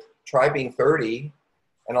so try being 30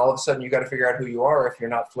 and all of a sudden you got to figure out who you are. If you're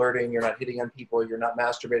not flirting, you're not hitting on people, you're not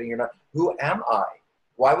masturbating, who am I?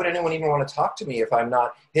 Why would anyone even want to talk to me if I'm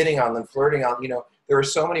not hitting on them, flirting on, there are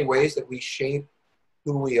so many ways that we shape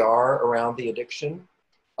who we are around the addiction.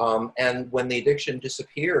 And when the addiction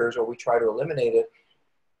disappears or we try to eliminate it,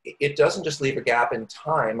 it doesn't just leave a gap in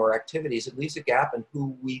time or activities, it leaves a gap in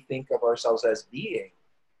who we think of ourselves as being.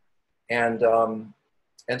 And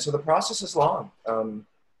so the process is long.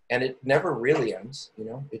 And it never really ends,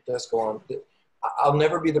 it does go on. I'll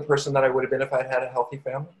never be the person that I would have been if I'd had a healthy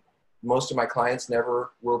family. Most of my clients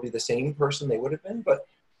never will be the same person they would have been, but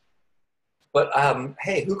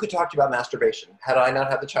hey, who could talk to you about masturbation had I not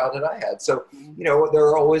had the childhood I had? So, there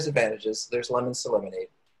are always advantages. There's lemons to lemonade.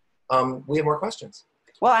 We have more questions.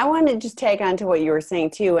 Well, I want to just tag on to what you were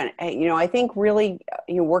saying too. And, you know, I think really,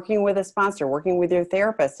 you know, working with a sponsor, working with your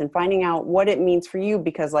therapist and finding out what it means for you,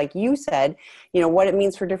 because like you said, you know, what it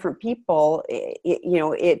means for different people, you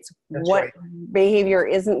know, it's That's what right. behavior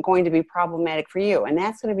isn't going to be problematic for you. And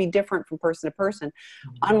that's going to be different from person to person.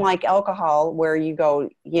 Mhm. Unlike alcohol, where you go,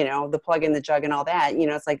 you know, the plug in the jug and all that, you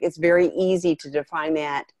know, it's like, it's very easy to define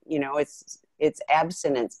that, you know, it's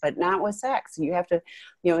abstinence, but not with sex. You have to,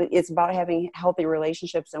 you know, it's about having healthy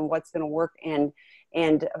relationships and what's going to work and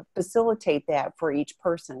facilitate that for each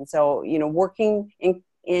person. So, you know, working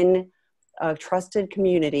in a trusted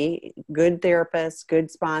community, good therapists,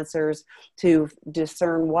 good sponsors to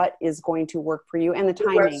discern what is going to work for you and the Good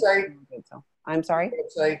timing. website. So I'm sorry. Good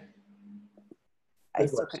website. I Good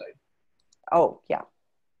still can. website. Oh yeah.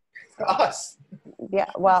 Us. Yeah.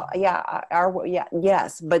 Well, yeah. Yeah.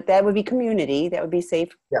 Yes. But that would be community. That would be safe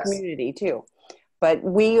Yes. community too. But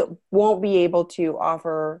we won't be able to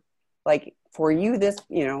offer, like for you, this,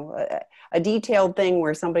 you know, a detailed thing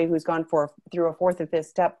where somebody who's gone through a fourth and fifth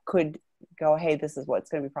step could go, hey, this is what's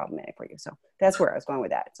going to be problematic for you. So that's where I was going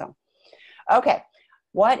with that. So, okay.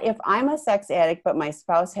 What if I'm a sex addict, but my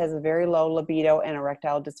spouse has a very low libido and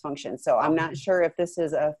erectile dysfunction? So I'm not sure if this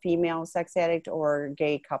is a female sex addict or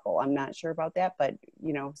gay couple. I'm not sure about that, but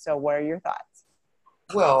you know, so what are your thoughts?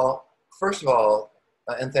 Well, first of all,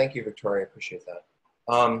 and thank you, Victoria. I appreciate that.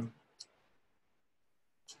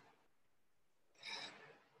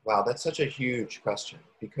 Wow, that's such a huge question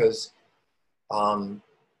because um,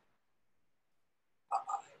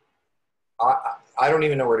 I don't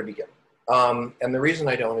even know where to begin. And the reason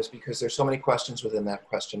I don't is because there's so many questions within that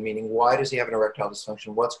question, meaning why does he have an erectile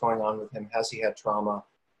dysfunction? What's going on with him? Has he had trauma?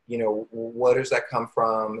 You know, where does that come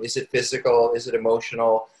from? Is it physical? Is it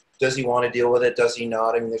emotional? Does he want to deal with it? Does he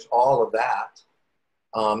not? I mean, there's all of that.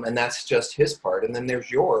 And that's just his part. And then there's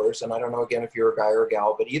yours. And I don't know, again, if you're a guy or a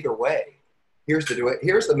gal, but either way, here's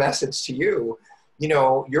the message to you. You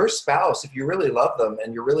know, your spouse, if you really love them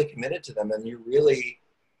and you're really committed to them and you really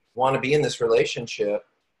want to be in this relationship,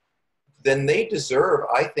 then they deserve,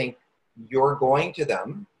 I think, you're going to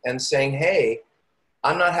them and saying, hey,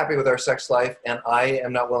 I'm not happy with our sex life and I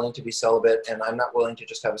am not willing to be celibate and I'm not willing to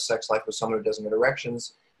just have a sex life with someone who doesn't get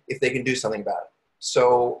erections if they can do something about it.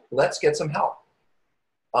 So let's get some help.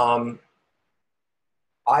 I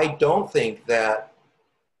don't think that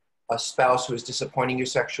a spouse who is disappointing you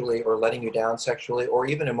sexually or letting you down sexually or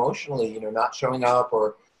even emotionally, you know, not showing up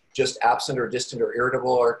or just absent or distant or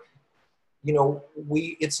irritable or, you know,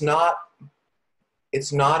 it's not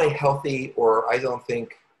a healthy, or I don't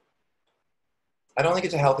think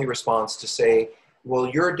it's a healthy response to say, well,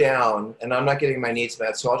 you're down and I'm not getting my needs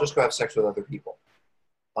met, so I'll just go have sex with other people.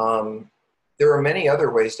 There are many other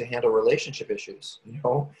ways to handle relationship issues. You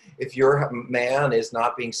know, if your man is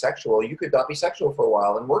not being sexual, you could not be sexual for a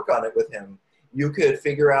while and work on it with him. You could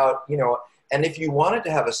figure out, you know, and if you wanted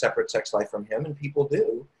to have a separate sex life from him, and people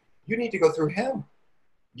do, you need to go through him.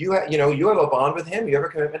 You have a bond with him. You have a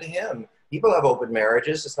commitment to him. People have open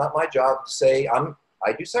marriages. It's not my job to say I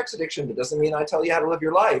do sex addiction. It doesn't mean I tell you how to live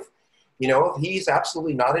your life. You know, if he's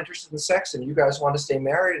absolutely not interested in sex and you guys want to stay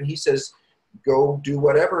married and he says, go do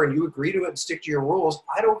whatever, and you agree to it and stick to your rules,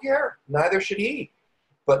 I don't care. Neither should he.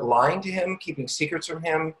 But lying to him, keeping secrets from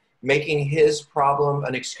him, making his problem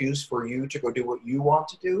an excuse for you to go do what you want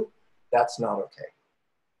to do, that's not okay.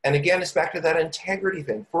 And again, it's back to that integrity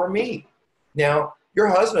thing for me. Now, your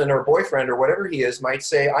husband or boyfriend or whatever he is might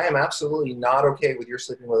say, I am absolutely not okay with your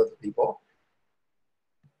sleeping with other people,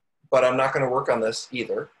 but I'm not going to work on this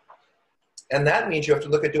either. And that means you have to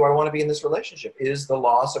look at, do I want to be in this relationship? Is the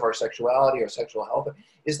loss of our sexuality or sexual health,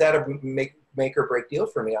 is that a make or break deal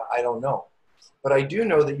for me? I don't know. But I do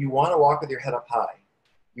know that you want to walk with your head up high.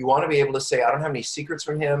 You want to be able to say, I don't have any secrets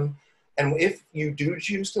from him. And if you do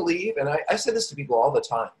choose to leave, and I say this to people all the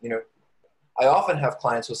time, you know, I often have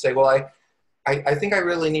clients who say, well, I think I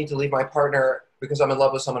really need to leave my partner because I'm in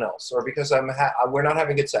love with someone else, or because we're not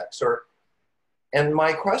having good sex. And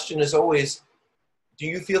my question is always, do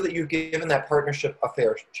you feel that you've given that partnership a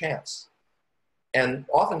fair chance? And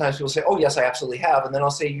oftentimes people say, oh, yes, I absolutely have. And then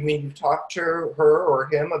I'll say, you mean you've talked to her or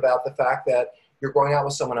him about the fact that you're going out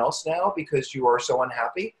with someone else now because you are so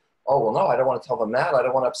unhappy? Oh, well, no, I don't want to tell them that. I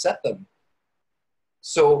don't want to upset them.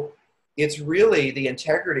 So it's really the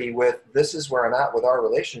integrity with, this is where I'm at with our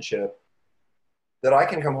relationship, that I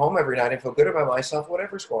can come home every night and feel good about myself,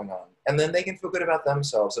 whatever's going on. And then they can feel good about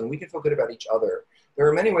themselves and we can feel good about each other. There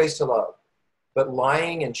are many ways to love. But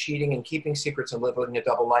lying and cheating and keeping secrets and living a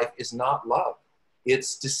double life is not love.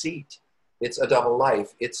 It's deceit. It's a double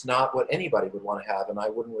life. It's not what anybody would want to have, and I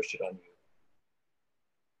wouldn't wish it on you.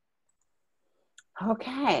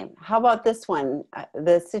 Okay, how about this one?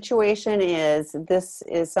 The situation is this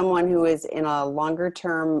is someone who is in a longer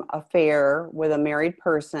term affair with a married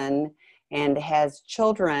person and has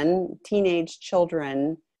children, teenage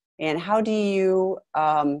children. And how do you,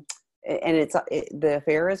 and the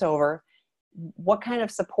affair is over. What kind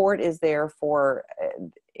of support is there for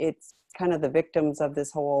it's kind of the victims of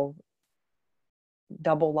this whole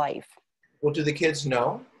double life? Well, do the kids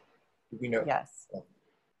know? Do we know? Yes.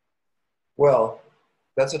 Well,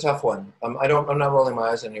 that's a tough one. I'm not rolling my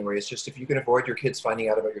eyes anyway. It's just if you can avoid your kids finding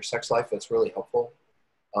out about your sex life, that's really helpful.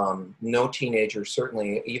 No teenager,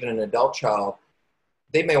 certainly, even an adult child,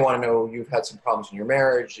 they may want to know you've had some problems in your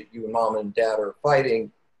marriage, that you and mom and dad are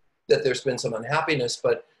fighting, that there's been some unhappiness.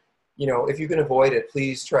 But, you know, if you can avoid it,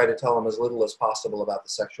 please try to tell them as little as possible about the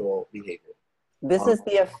sexual behavior. This is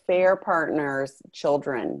the affair partner's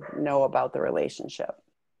children know about the relationship.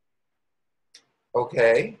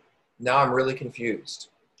 Okay. Now I'm really confused.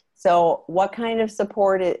 So what kind of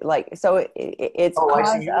support it's Oh, I see.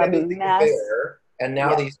 caused You a ended the mess. affair, and now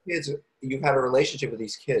Yeah. these kids, you've had a relationship with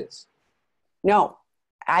these kids. No,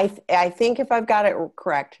 I think if I've got it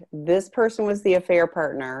correct, this person was the affair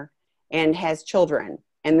partner and has children.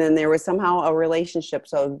 And then there was somehow a relationship,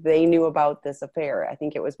 so they knew about this affair. I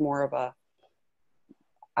think it was more of a,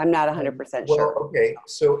 I'm not 100% Well, sure. okay.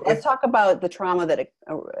 So Let's if, talk about the trauma that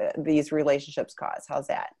these relationships cause. How's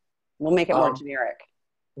that? We'll make it more generic.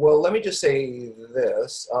 well, let me just say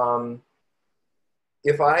this.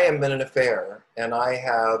 If I am in an affair and I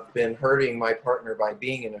have been hurting my partner by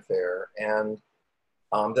being in an affair, and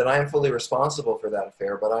then I am fully responsible for that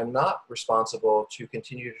affair, but I'm not responsible to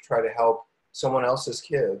continue to try to help someone else's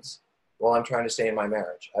kids while I'm trying to stay in my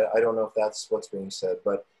marriage. I don't know if that's what's being said,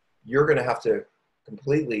 but you're going to have to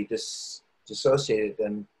completely dissociate it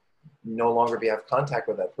and no longer have contact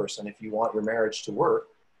with that person if you want your marriage to work.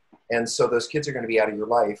 And so those kids are going to be out of your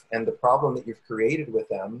life. And the problem that you've created with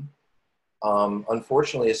them,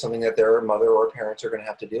 unfortunately, is something that their mother or parents are going to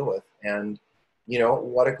have to deal with. And, you know,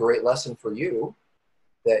 what a great lesson for you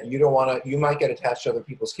that you don't want to, you might get attached to other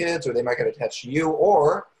people's kids, or they might get attached to you,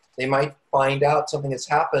 or they might find out something that's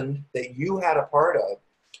happened that you had a part of.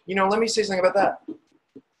 You know, let me say something about that.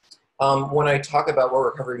 When I talk about what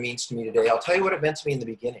recovery means to me today, I'll tell you what it meant to me in the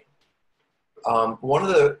beginning. One of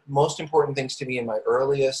the most important things to me in my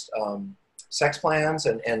earliest sex plans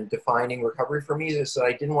and defining recovery for me is that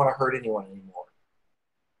I didn't want to hurt anyone anymore.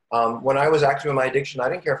 When I was active in my addiction, I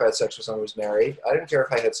didn't care if I had sex with someone who was married. I didn't care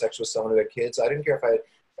if I had sex with someone who had kids. I didn't care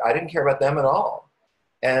I didn't care about them at all.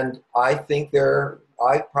 And I think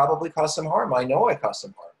I probably caused some harm. I know I caused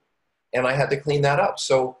some harm. And I had to clean that up.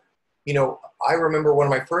 So, you know, I remember one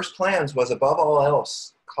of my first plans was, above all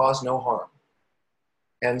else, cause no harm.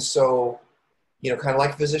 And so, you know, kind of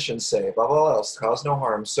like physicians say, above all else, cause no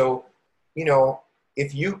harm. So, you know,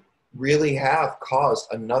 if you really have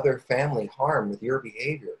caused another family harm with your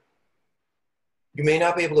behavior, you may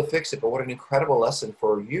not be able to fix it, but what an incredible lesson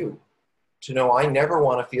for you to know, I never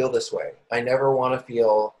want to feel this way. I never want to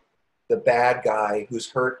feel the bad guy who's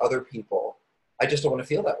hurt other people. I just don't want to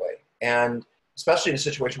feel that way. And especially in a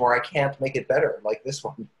situation where I can't make it better, like this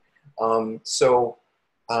one.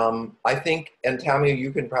 I think, and Tammy,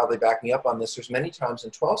 you can probably back me up on this, there's many times in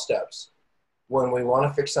 12 steps when we want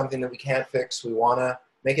to fix something that we can't fix, we want to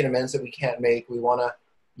make an amends that we can't make, we want to,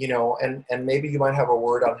 you know, and maybe you might have a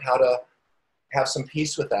word on how to have some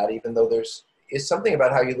peace with that, even though it's something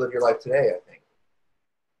about how you live your life today, I think.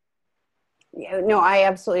 Yeah, no, I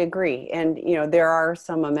absolutely agree. And, you know, there are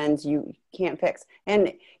some amends you can't fix.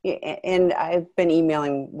 And I've been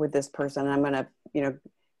emailing with this person, and I'm going to, you know,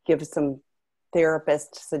 give some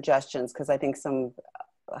therapist suggestions, because I think some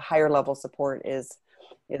higher level support is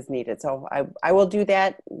needed. So I will do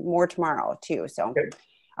that more tomorrow too. So okay.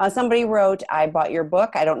 Somebody wrote, I bought your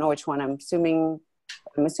book. I don't know which one. I'm assuming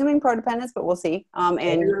Prodependence, but we'll see. And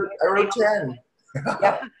I wrote 10.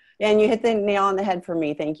 Yeah. And you hit the nail on the head for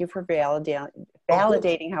me. Thank you for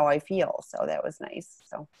validating how I feel. So that was nice.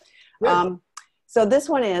 So, so this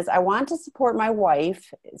one is, I want to support my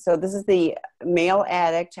wife. So this is the male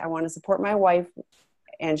addict. I want to support my wife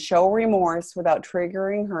and show remorse without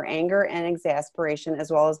triggering her anger and exasperation,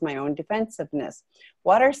 as well as my own defensiveness.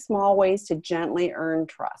 What are small ways to gently earn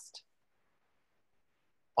trust?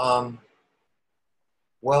 Well,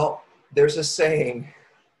 there's a saying,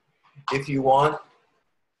 if you want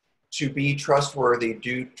to be trustworthy,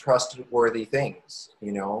 do trustworthy things,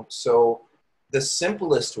 you know? So the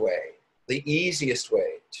simplest way, the easiest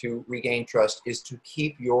way to regain trust is to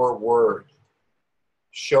keep your word.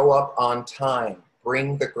 Show up on time.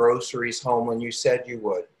 Bring the groceries home when you said you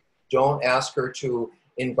would. Don't ask her to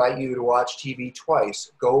invite you to watch TV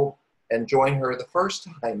twice. Go and join her the first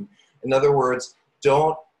time. In other words,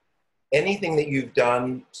 don't, anything that you've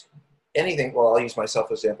done, anything, well, I'll use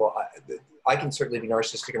myself as an example. I can certainly be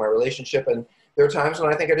narcissistic in my relationship, and there are times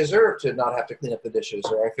when I think I deserve to not have to clean up the dishes,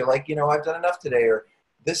 or I feel like, you know, I've done enough today, or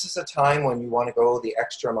this is a time when you want to go the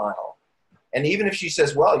extra mile. And even if she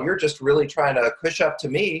says, well, you're just really trying to push up to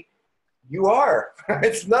me, you are.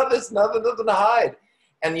 It's nothing to hide.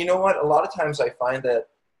 And you know what? A lot of times I find that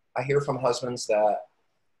I hear from husbands that,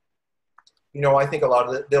 you know, I think a lot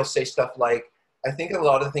of it, they'll say stuff like, I think a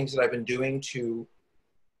lot of the things that I've been doing to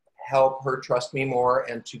help her trust me more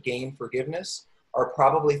and to gain forgiveness are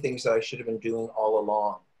probably things that I should have been doing all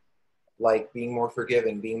along. Like being more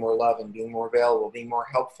forgiving, being more loving, being more available, being more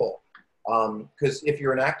helpful. Because if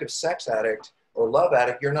you're an active sex addict or love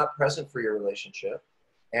addict, you're not present for your relationship.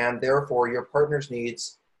 And therefore your partner's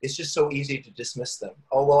needs, it's just so easy to dismiss them.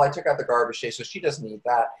 Oh, well, I took out the garbage today, so she doesn't need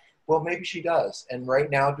that. Well, maybe she does. And right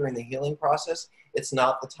now during the healing process, it's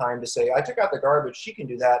not the time to say, I took out the garbage, she can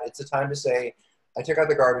do that. It's the time to say, I took out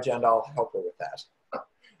the garbage and I'll help her with that.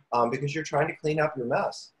 Because you're trying to clean up your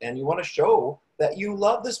mess and you want to show that you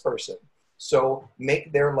love this person. So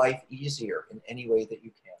make their life easier in any way that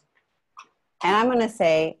you can. And I'm going to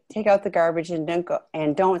say, take out the garbage and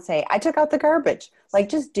don't say, I took out the garbage. Like,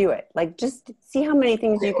 just do it. Like, just see how many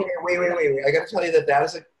things you can. Wait. I got to tell you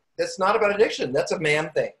that's not about addiction. That's a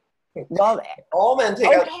man thing. Well, all men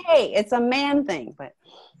take out. Okay, it's a man thing, but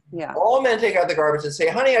yeah. All men take out the garbage and say,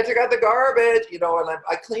 honey, I took out the garbage, you know, and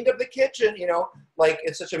I cleaned up the kitchen, you know, like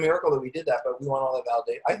it's such a miracle that we did that, but we want all that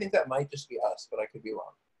validation. I think that might just be us, but I could be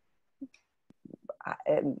wrong.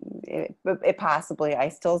 It possibly. I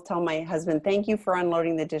still tell my husband, thank you for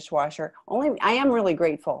unloading the dishwasher. I am really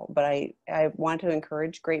grateful, but I want to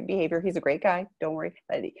encourage great behavior. He's a great guy. Don't worry.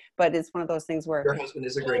 But it's one of those things where your husband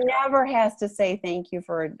is a great he guy. Never has to say thank you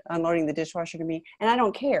for unloading the dishwasher to me. And I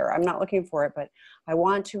don't care. I'm not looking for it, but I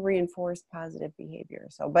want to reinforce positive behavior.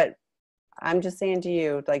 So, but I'm just saying to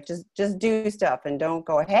you, like, just do stuff and don't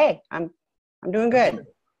go, hey, I'm doing good.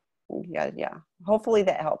 Yeah. Hopefully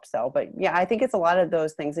that helps though. But yeah, I think it's a lot of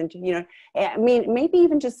those things. And, you know, I mean, maybe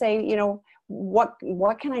even just say, you know, what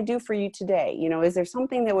can I do for you today? You know, is there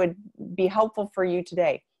something that would be helpful for you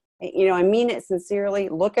today? You know, I mean it sincerely.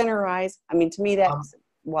 Look in her eyes. I mean, to me, that's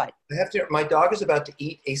what? My dog is about to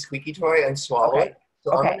eat a squeaky toy and swallow it.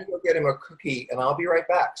 So I'm going to go get him a cookie and I'll be right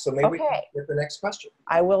back. So maybe we can get the next question.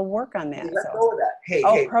 I will work on that. Let go of that. Hey,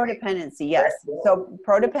 codependency. Yes. So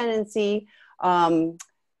codependency,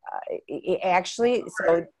 actually,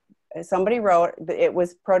 so somebody wrote, it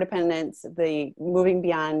was Codependence, the Moving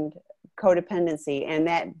Beyond Codependency, and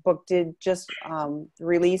that book did just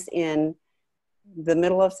release in the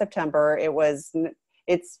middle of September.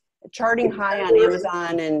 It's charting high on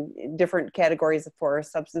Amazon and different categories for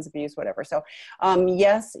substance abuse, whatever. So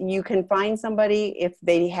yes, you can find somebody. If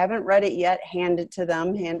they haven't read it yet, hand it to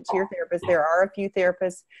them, hand it to your therapist. There are a few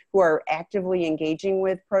therapists who are actively engaging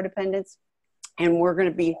with codependence. And we're going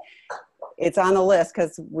to be, it's on the list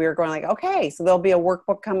because we're going like, okay, so there'll be a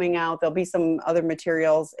workbook coming out. There'll be some other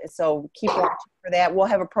materials. So keep watching for that. We'll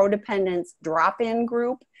have a prodependence drop-in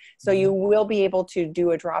group. So you will be able to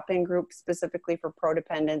do a drop-in group specifically for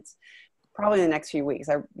prodependence probably in the next few weeks.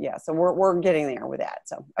 So we're getting there with that.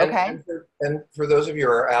 So, okay. And for those of you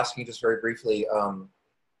who are asking just very briefly,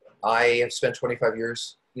 I have spent 25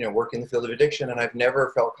 years, you know, working in the field of addiction, and I've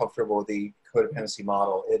never felt comfortable with the codependency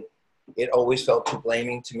model. It always felt too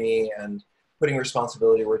blaming to me and putting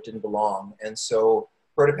responsibility where it didn't belong. And so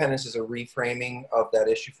codependence is a reframing of that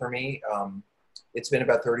issue for me. It's been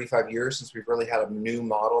about 35 years since we've really had a new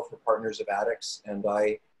model for partners of addicts, and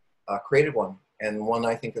I created one, and one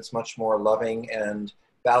I think that's much more loving and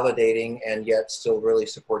validating and yet still really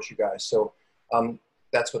supports you guys. So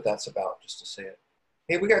that's what that's about, just to say it.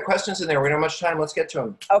 Hey, we got questions in there. We don't have much time. Let's get to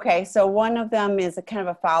them. Okay, so one of them is a kind of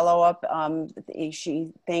a follow-up.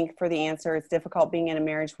 She thanked for the answer. It's difficult being in a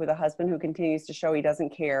marriage with a husband who continues to show he doesn't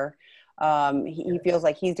care. He feels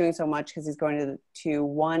like he's doing so much because he's going to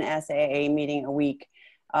one SAA meeting a week.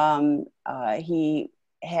 He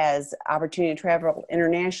has opportunity to travel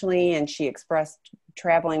internationally, and she expressed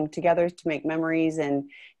traveling together to make memories, and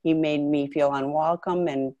he made me feel unwelcome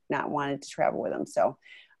and not wanted to travel with him. So,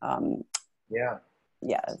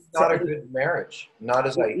 yeah, it's not a good marriage. Not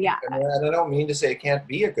as and I don't mean to say it can't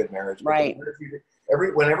be a good marriage. Right.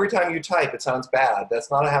 Every time you type, it sounds bad. That's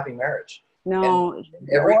not a happy marriage. No.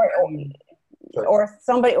 Or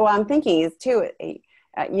somebody. Well, I'm thinking is too.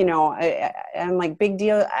 I'm like, big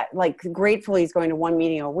deal. Like, gratefully he's going to one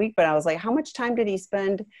meeting a week, but I was like, how much time did he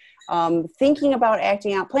spend thinking about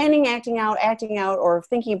acting out, planning acting out, or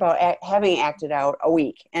thinking about having acted out a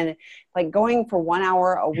week? And like, going for 1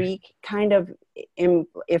 hour a week kind of,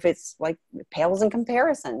 if it's like, pales in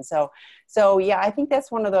comparison. So yeah, I think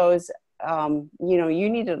that's one of those, you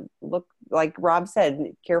need to look, like Rob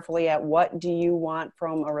said, carefully at what do you want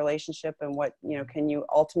from a relationship, and what, can you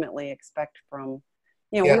ultimately expect from,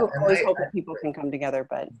 we always hope that people can come together,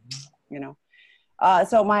 but,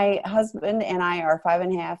 so my husband and I are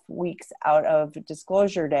 5.5 weeks out of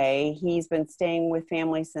disclosure day. He's been staying with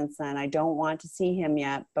family since then. I don't want to see him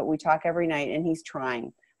yet, but we talk every night, and he's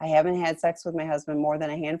trying. I haven't had sex with my husband more than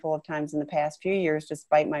a handful of times in the past few years,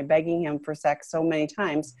 despite my begging him for sex so many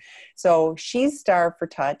times. So she's starved for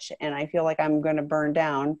touch, and I feel like I'm going to burn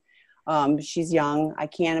down. She's young. I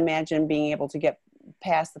can't imagine being able to get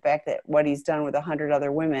past the fact that what he's done with 100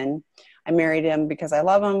 other women. I married him because I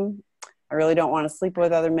love him. I really don't want to sleep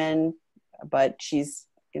with other men, but she's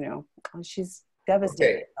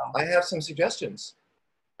devastated. Okay, I have some suggestions,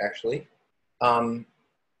 actually.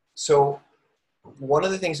 So one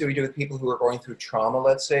of the things that we do with people who are going through trauma,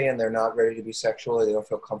 let's say, and they're not ready to be sexual, or they don't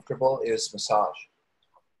feel comfortable, is massage.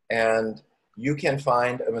 And you can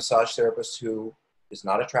find a massage therapist who is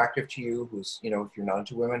not attractive to you, who's, if you're not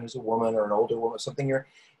into women, who's a woman or an older woman, something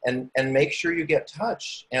and make sure you get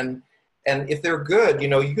touched. And if they're good,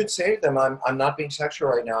 you could say to them, I'm not being sexual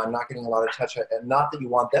right now. I'm not getting a lot of touch. And not that you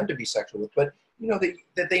want them to be sexual with, but,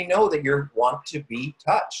 that they know that you want to be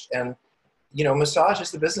touched. And, massage is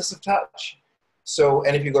the business of touch. So,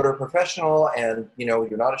 and if you go to a professional and,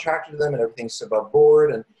 you're not attracted to them and everything's above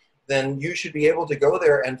board, and then you should be able to go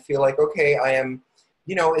there and feel like, okay, I am,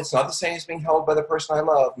 it's not the same as being held by the person I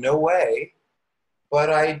love. No way.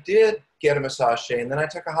 But I did get a massage day, and then I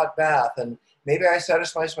took a hot bath, and maybe I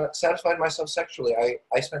satisfied myself sexually.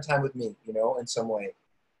 I spent time with me, in some way.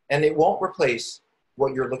 And it won't replace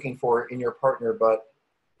what you're looking for in your partner, but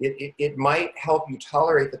it might help you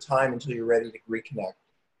tolerate the time until you're ready to reconnect.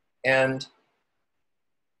 And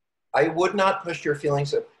I would not push your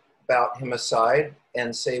feelings about him aside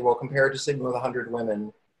and say, well, compared to sleeping with 100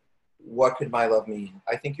 women, what could my love mean?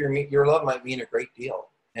 I think your love might mean a great deal.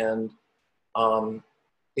 And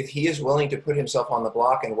if he is willing to put himself on the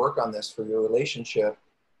block and work on this for your relationship,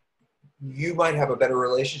 you might have a better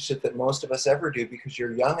relationship than most of us ever do, because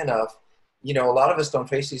you're young enough. A lot of us don't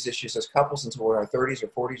face these issues as couples until we're in our 30s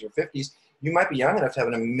or 40s or 50s. You might be young enough to have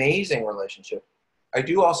an amazing relationship. I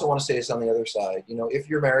do also want to say this on the other side. If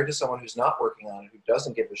you're married to someone who's not working on it, who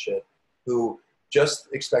doesn't give a shit, who just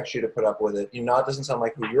expects you to put up with it, it doesn't sound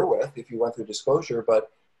like who you're with if you went through disclosure, but,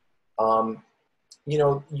 you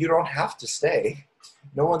don't have to stay.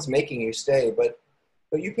 No one's making you stay, but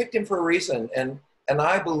you picked him for a reason. And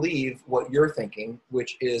I believe what you're thinking,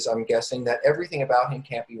 which is, I'm guessing, that everything about him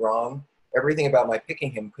can't be wrong. Everything about my picking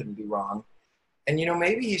him couldn't be wrong. And,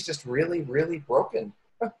 maybe he's just really, really broken.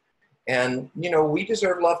 And, we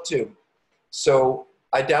deserve love too. So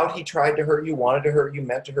I doubt he tried to hurt you, wanted to hurt you,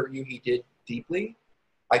 meant to hurt you. He did deeply.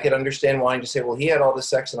 I could understand wanting to say, well, he had all the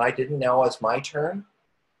sex and I didn't. Now it's my turn,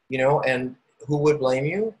 and who would blame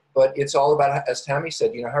you? But it's all about, as Tammy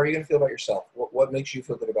said, how are you going to feel about yourself? What makes you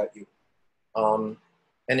feel good about you?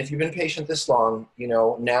 And if you've been patient this long,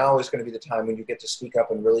 now is going to be the time when you get to speak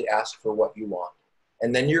up and really ask for what you want.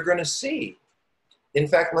 And then you're going to see. In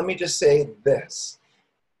fact, let me just say this.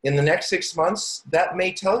 In the next 6 months, that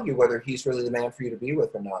may tell you whether he's really the man for you to be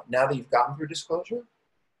with or not. Now that you've gotten through disclosure,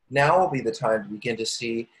 now will be the time to begin to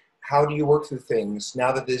see, how do you work through things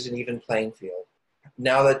now that there's an even playing field?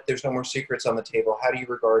 Now that there's no more secrets on the table, how do you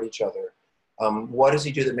regard each other? What does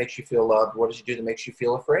he do that makes you feel loved? What does he do that makes you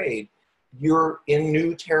feel afraid? You're in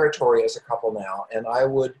new territory as a couple now, and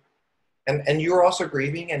and you're also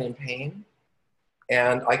grieving and in pain.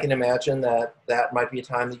 And I can imagine that might be a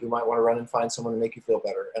time that you might want to run and find someone to make you feel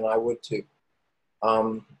better, and I would too.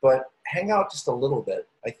 But hang out just a little bit.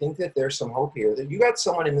 I think that there's some hope here, that you got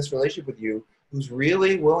someone in this relationship with you who's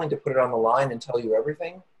really willing to put it on the line and tell you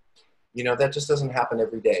everything. That just doesn't happen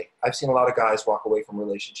every day. I've seen a lot of guys walk away from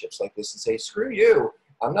relationships like this and say, screw you,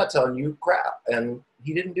 I'm not telling you crap. And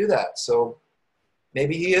he didn't do that. So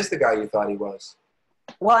maybe he is the guy you thought he was.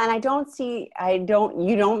 Well, and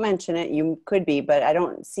you don't mention it, you could be, but I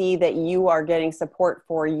don't see that you are getting support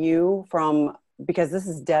for you because this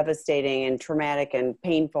is devastating and traumatic and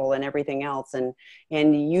painful and everything else. And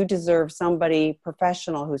you deserve somebody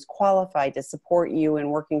professional who's qualified to support you in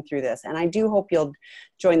working through this. And I do hope you'll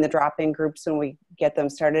join the drop-in groups when we get them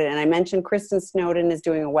started. And I mentioned Kristen Snowden is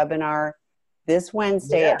doing a webinar this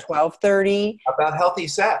Wednesday at 12:30. About healthy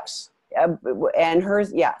sex. And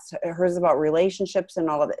hers, yes, hers is about relationships and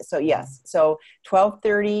all of it. So yes, so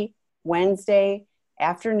 12:30 Wednesday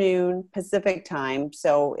afternoon Pacific time.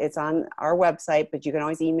 So it's on our website, but you can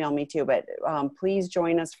always email me too. But please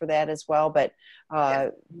join us for that as well. But I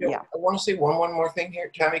want to say one more thing here,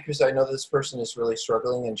 Tammy, because I know this person is really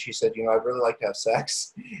struggling, and she said, I'd really like to have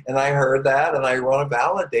sex, and I heard that, and I want to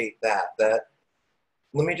validate that.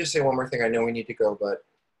 Let me just say one more thing. I know we need to go, but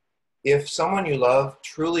if someone you love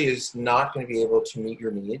truly is not going to be able to meet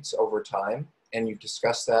your needs over time, and you've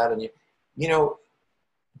discussed that, and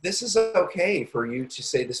this is okay for you to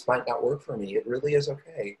say this might not work for me. It really is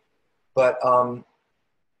okay. But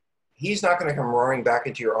he's not going to come roaring back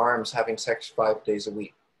into your arms having sex 5 days a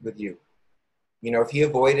week with you. If he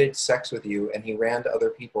avoided sex with you and he ran to other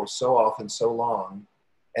people so often, so long,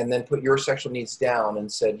 and then put your sexual needs down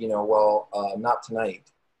and said, not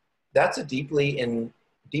tonight, that's a deeply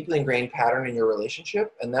ingrained pattern in your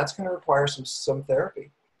relationship, and that's going to require some therapy.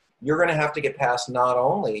 You're going to have to get past not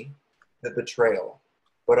only the betrayal,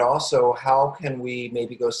 but also how can we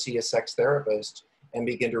maybe go see a sex therapist and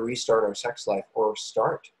begin to restart our sex life or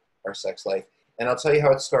start our sex life. And I'll tell you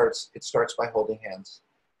how it starts. It starts by holding hands.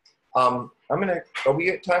 Are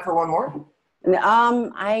we at time for one more?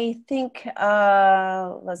 I think,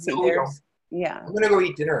 let's see, yeah. I'm going to go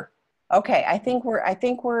eat dinner. Okay. I think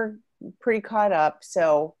we're pretty caught up.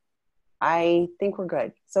 So I think we're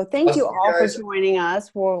good. So thank you all for joining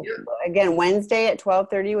us. Well, again, Wednesday at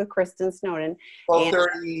 12:30 with Kristen Snowden.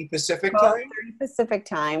 12:30 Pacific time? 12:30 Pacific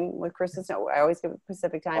time with Kristen Snowden. I always give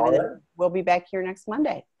Pacific time. And then we'll be back here next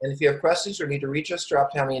Monday. And if you have questions or need to reach us,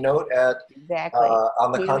 drop Tammy a note at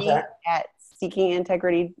on the Tammy contact at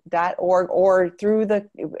seekingintegrity.org, or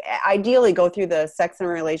ideally go through the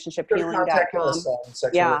sexandrelationshiphealing.com.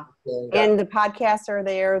 Yeah. And the podcasts are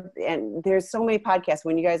there, and there's so many podcasts.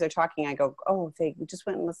 When you guys are talking, I go, oh, they just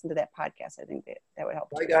went and listened to that podcast. I think that would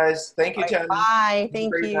help. Bye, guys. Thank you, Tammy. Bye.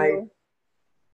 Thank you.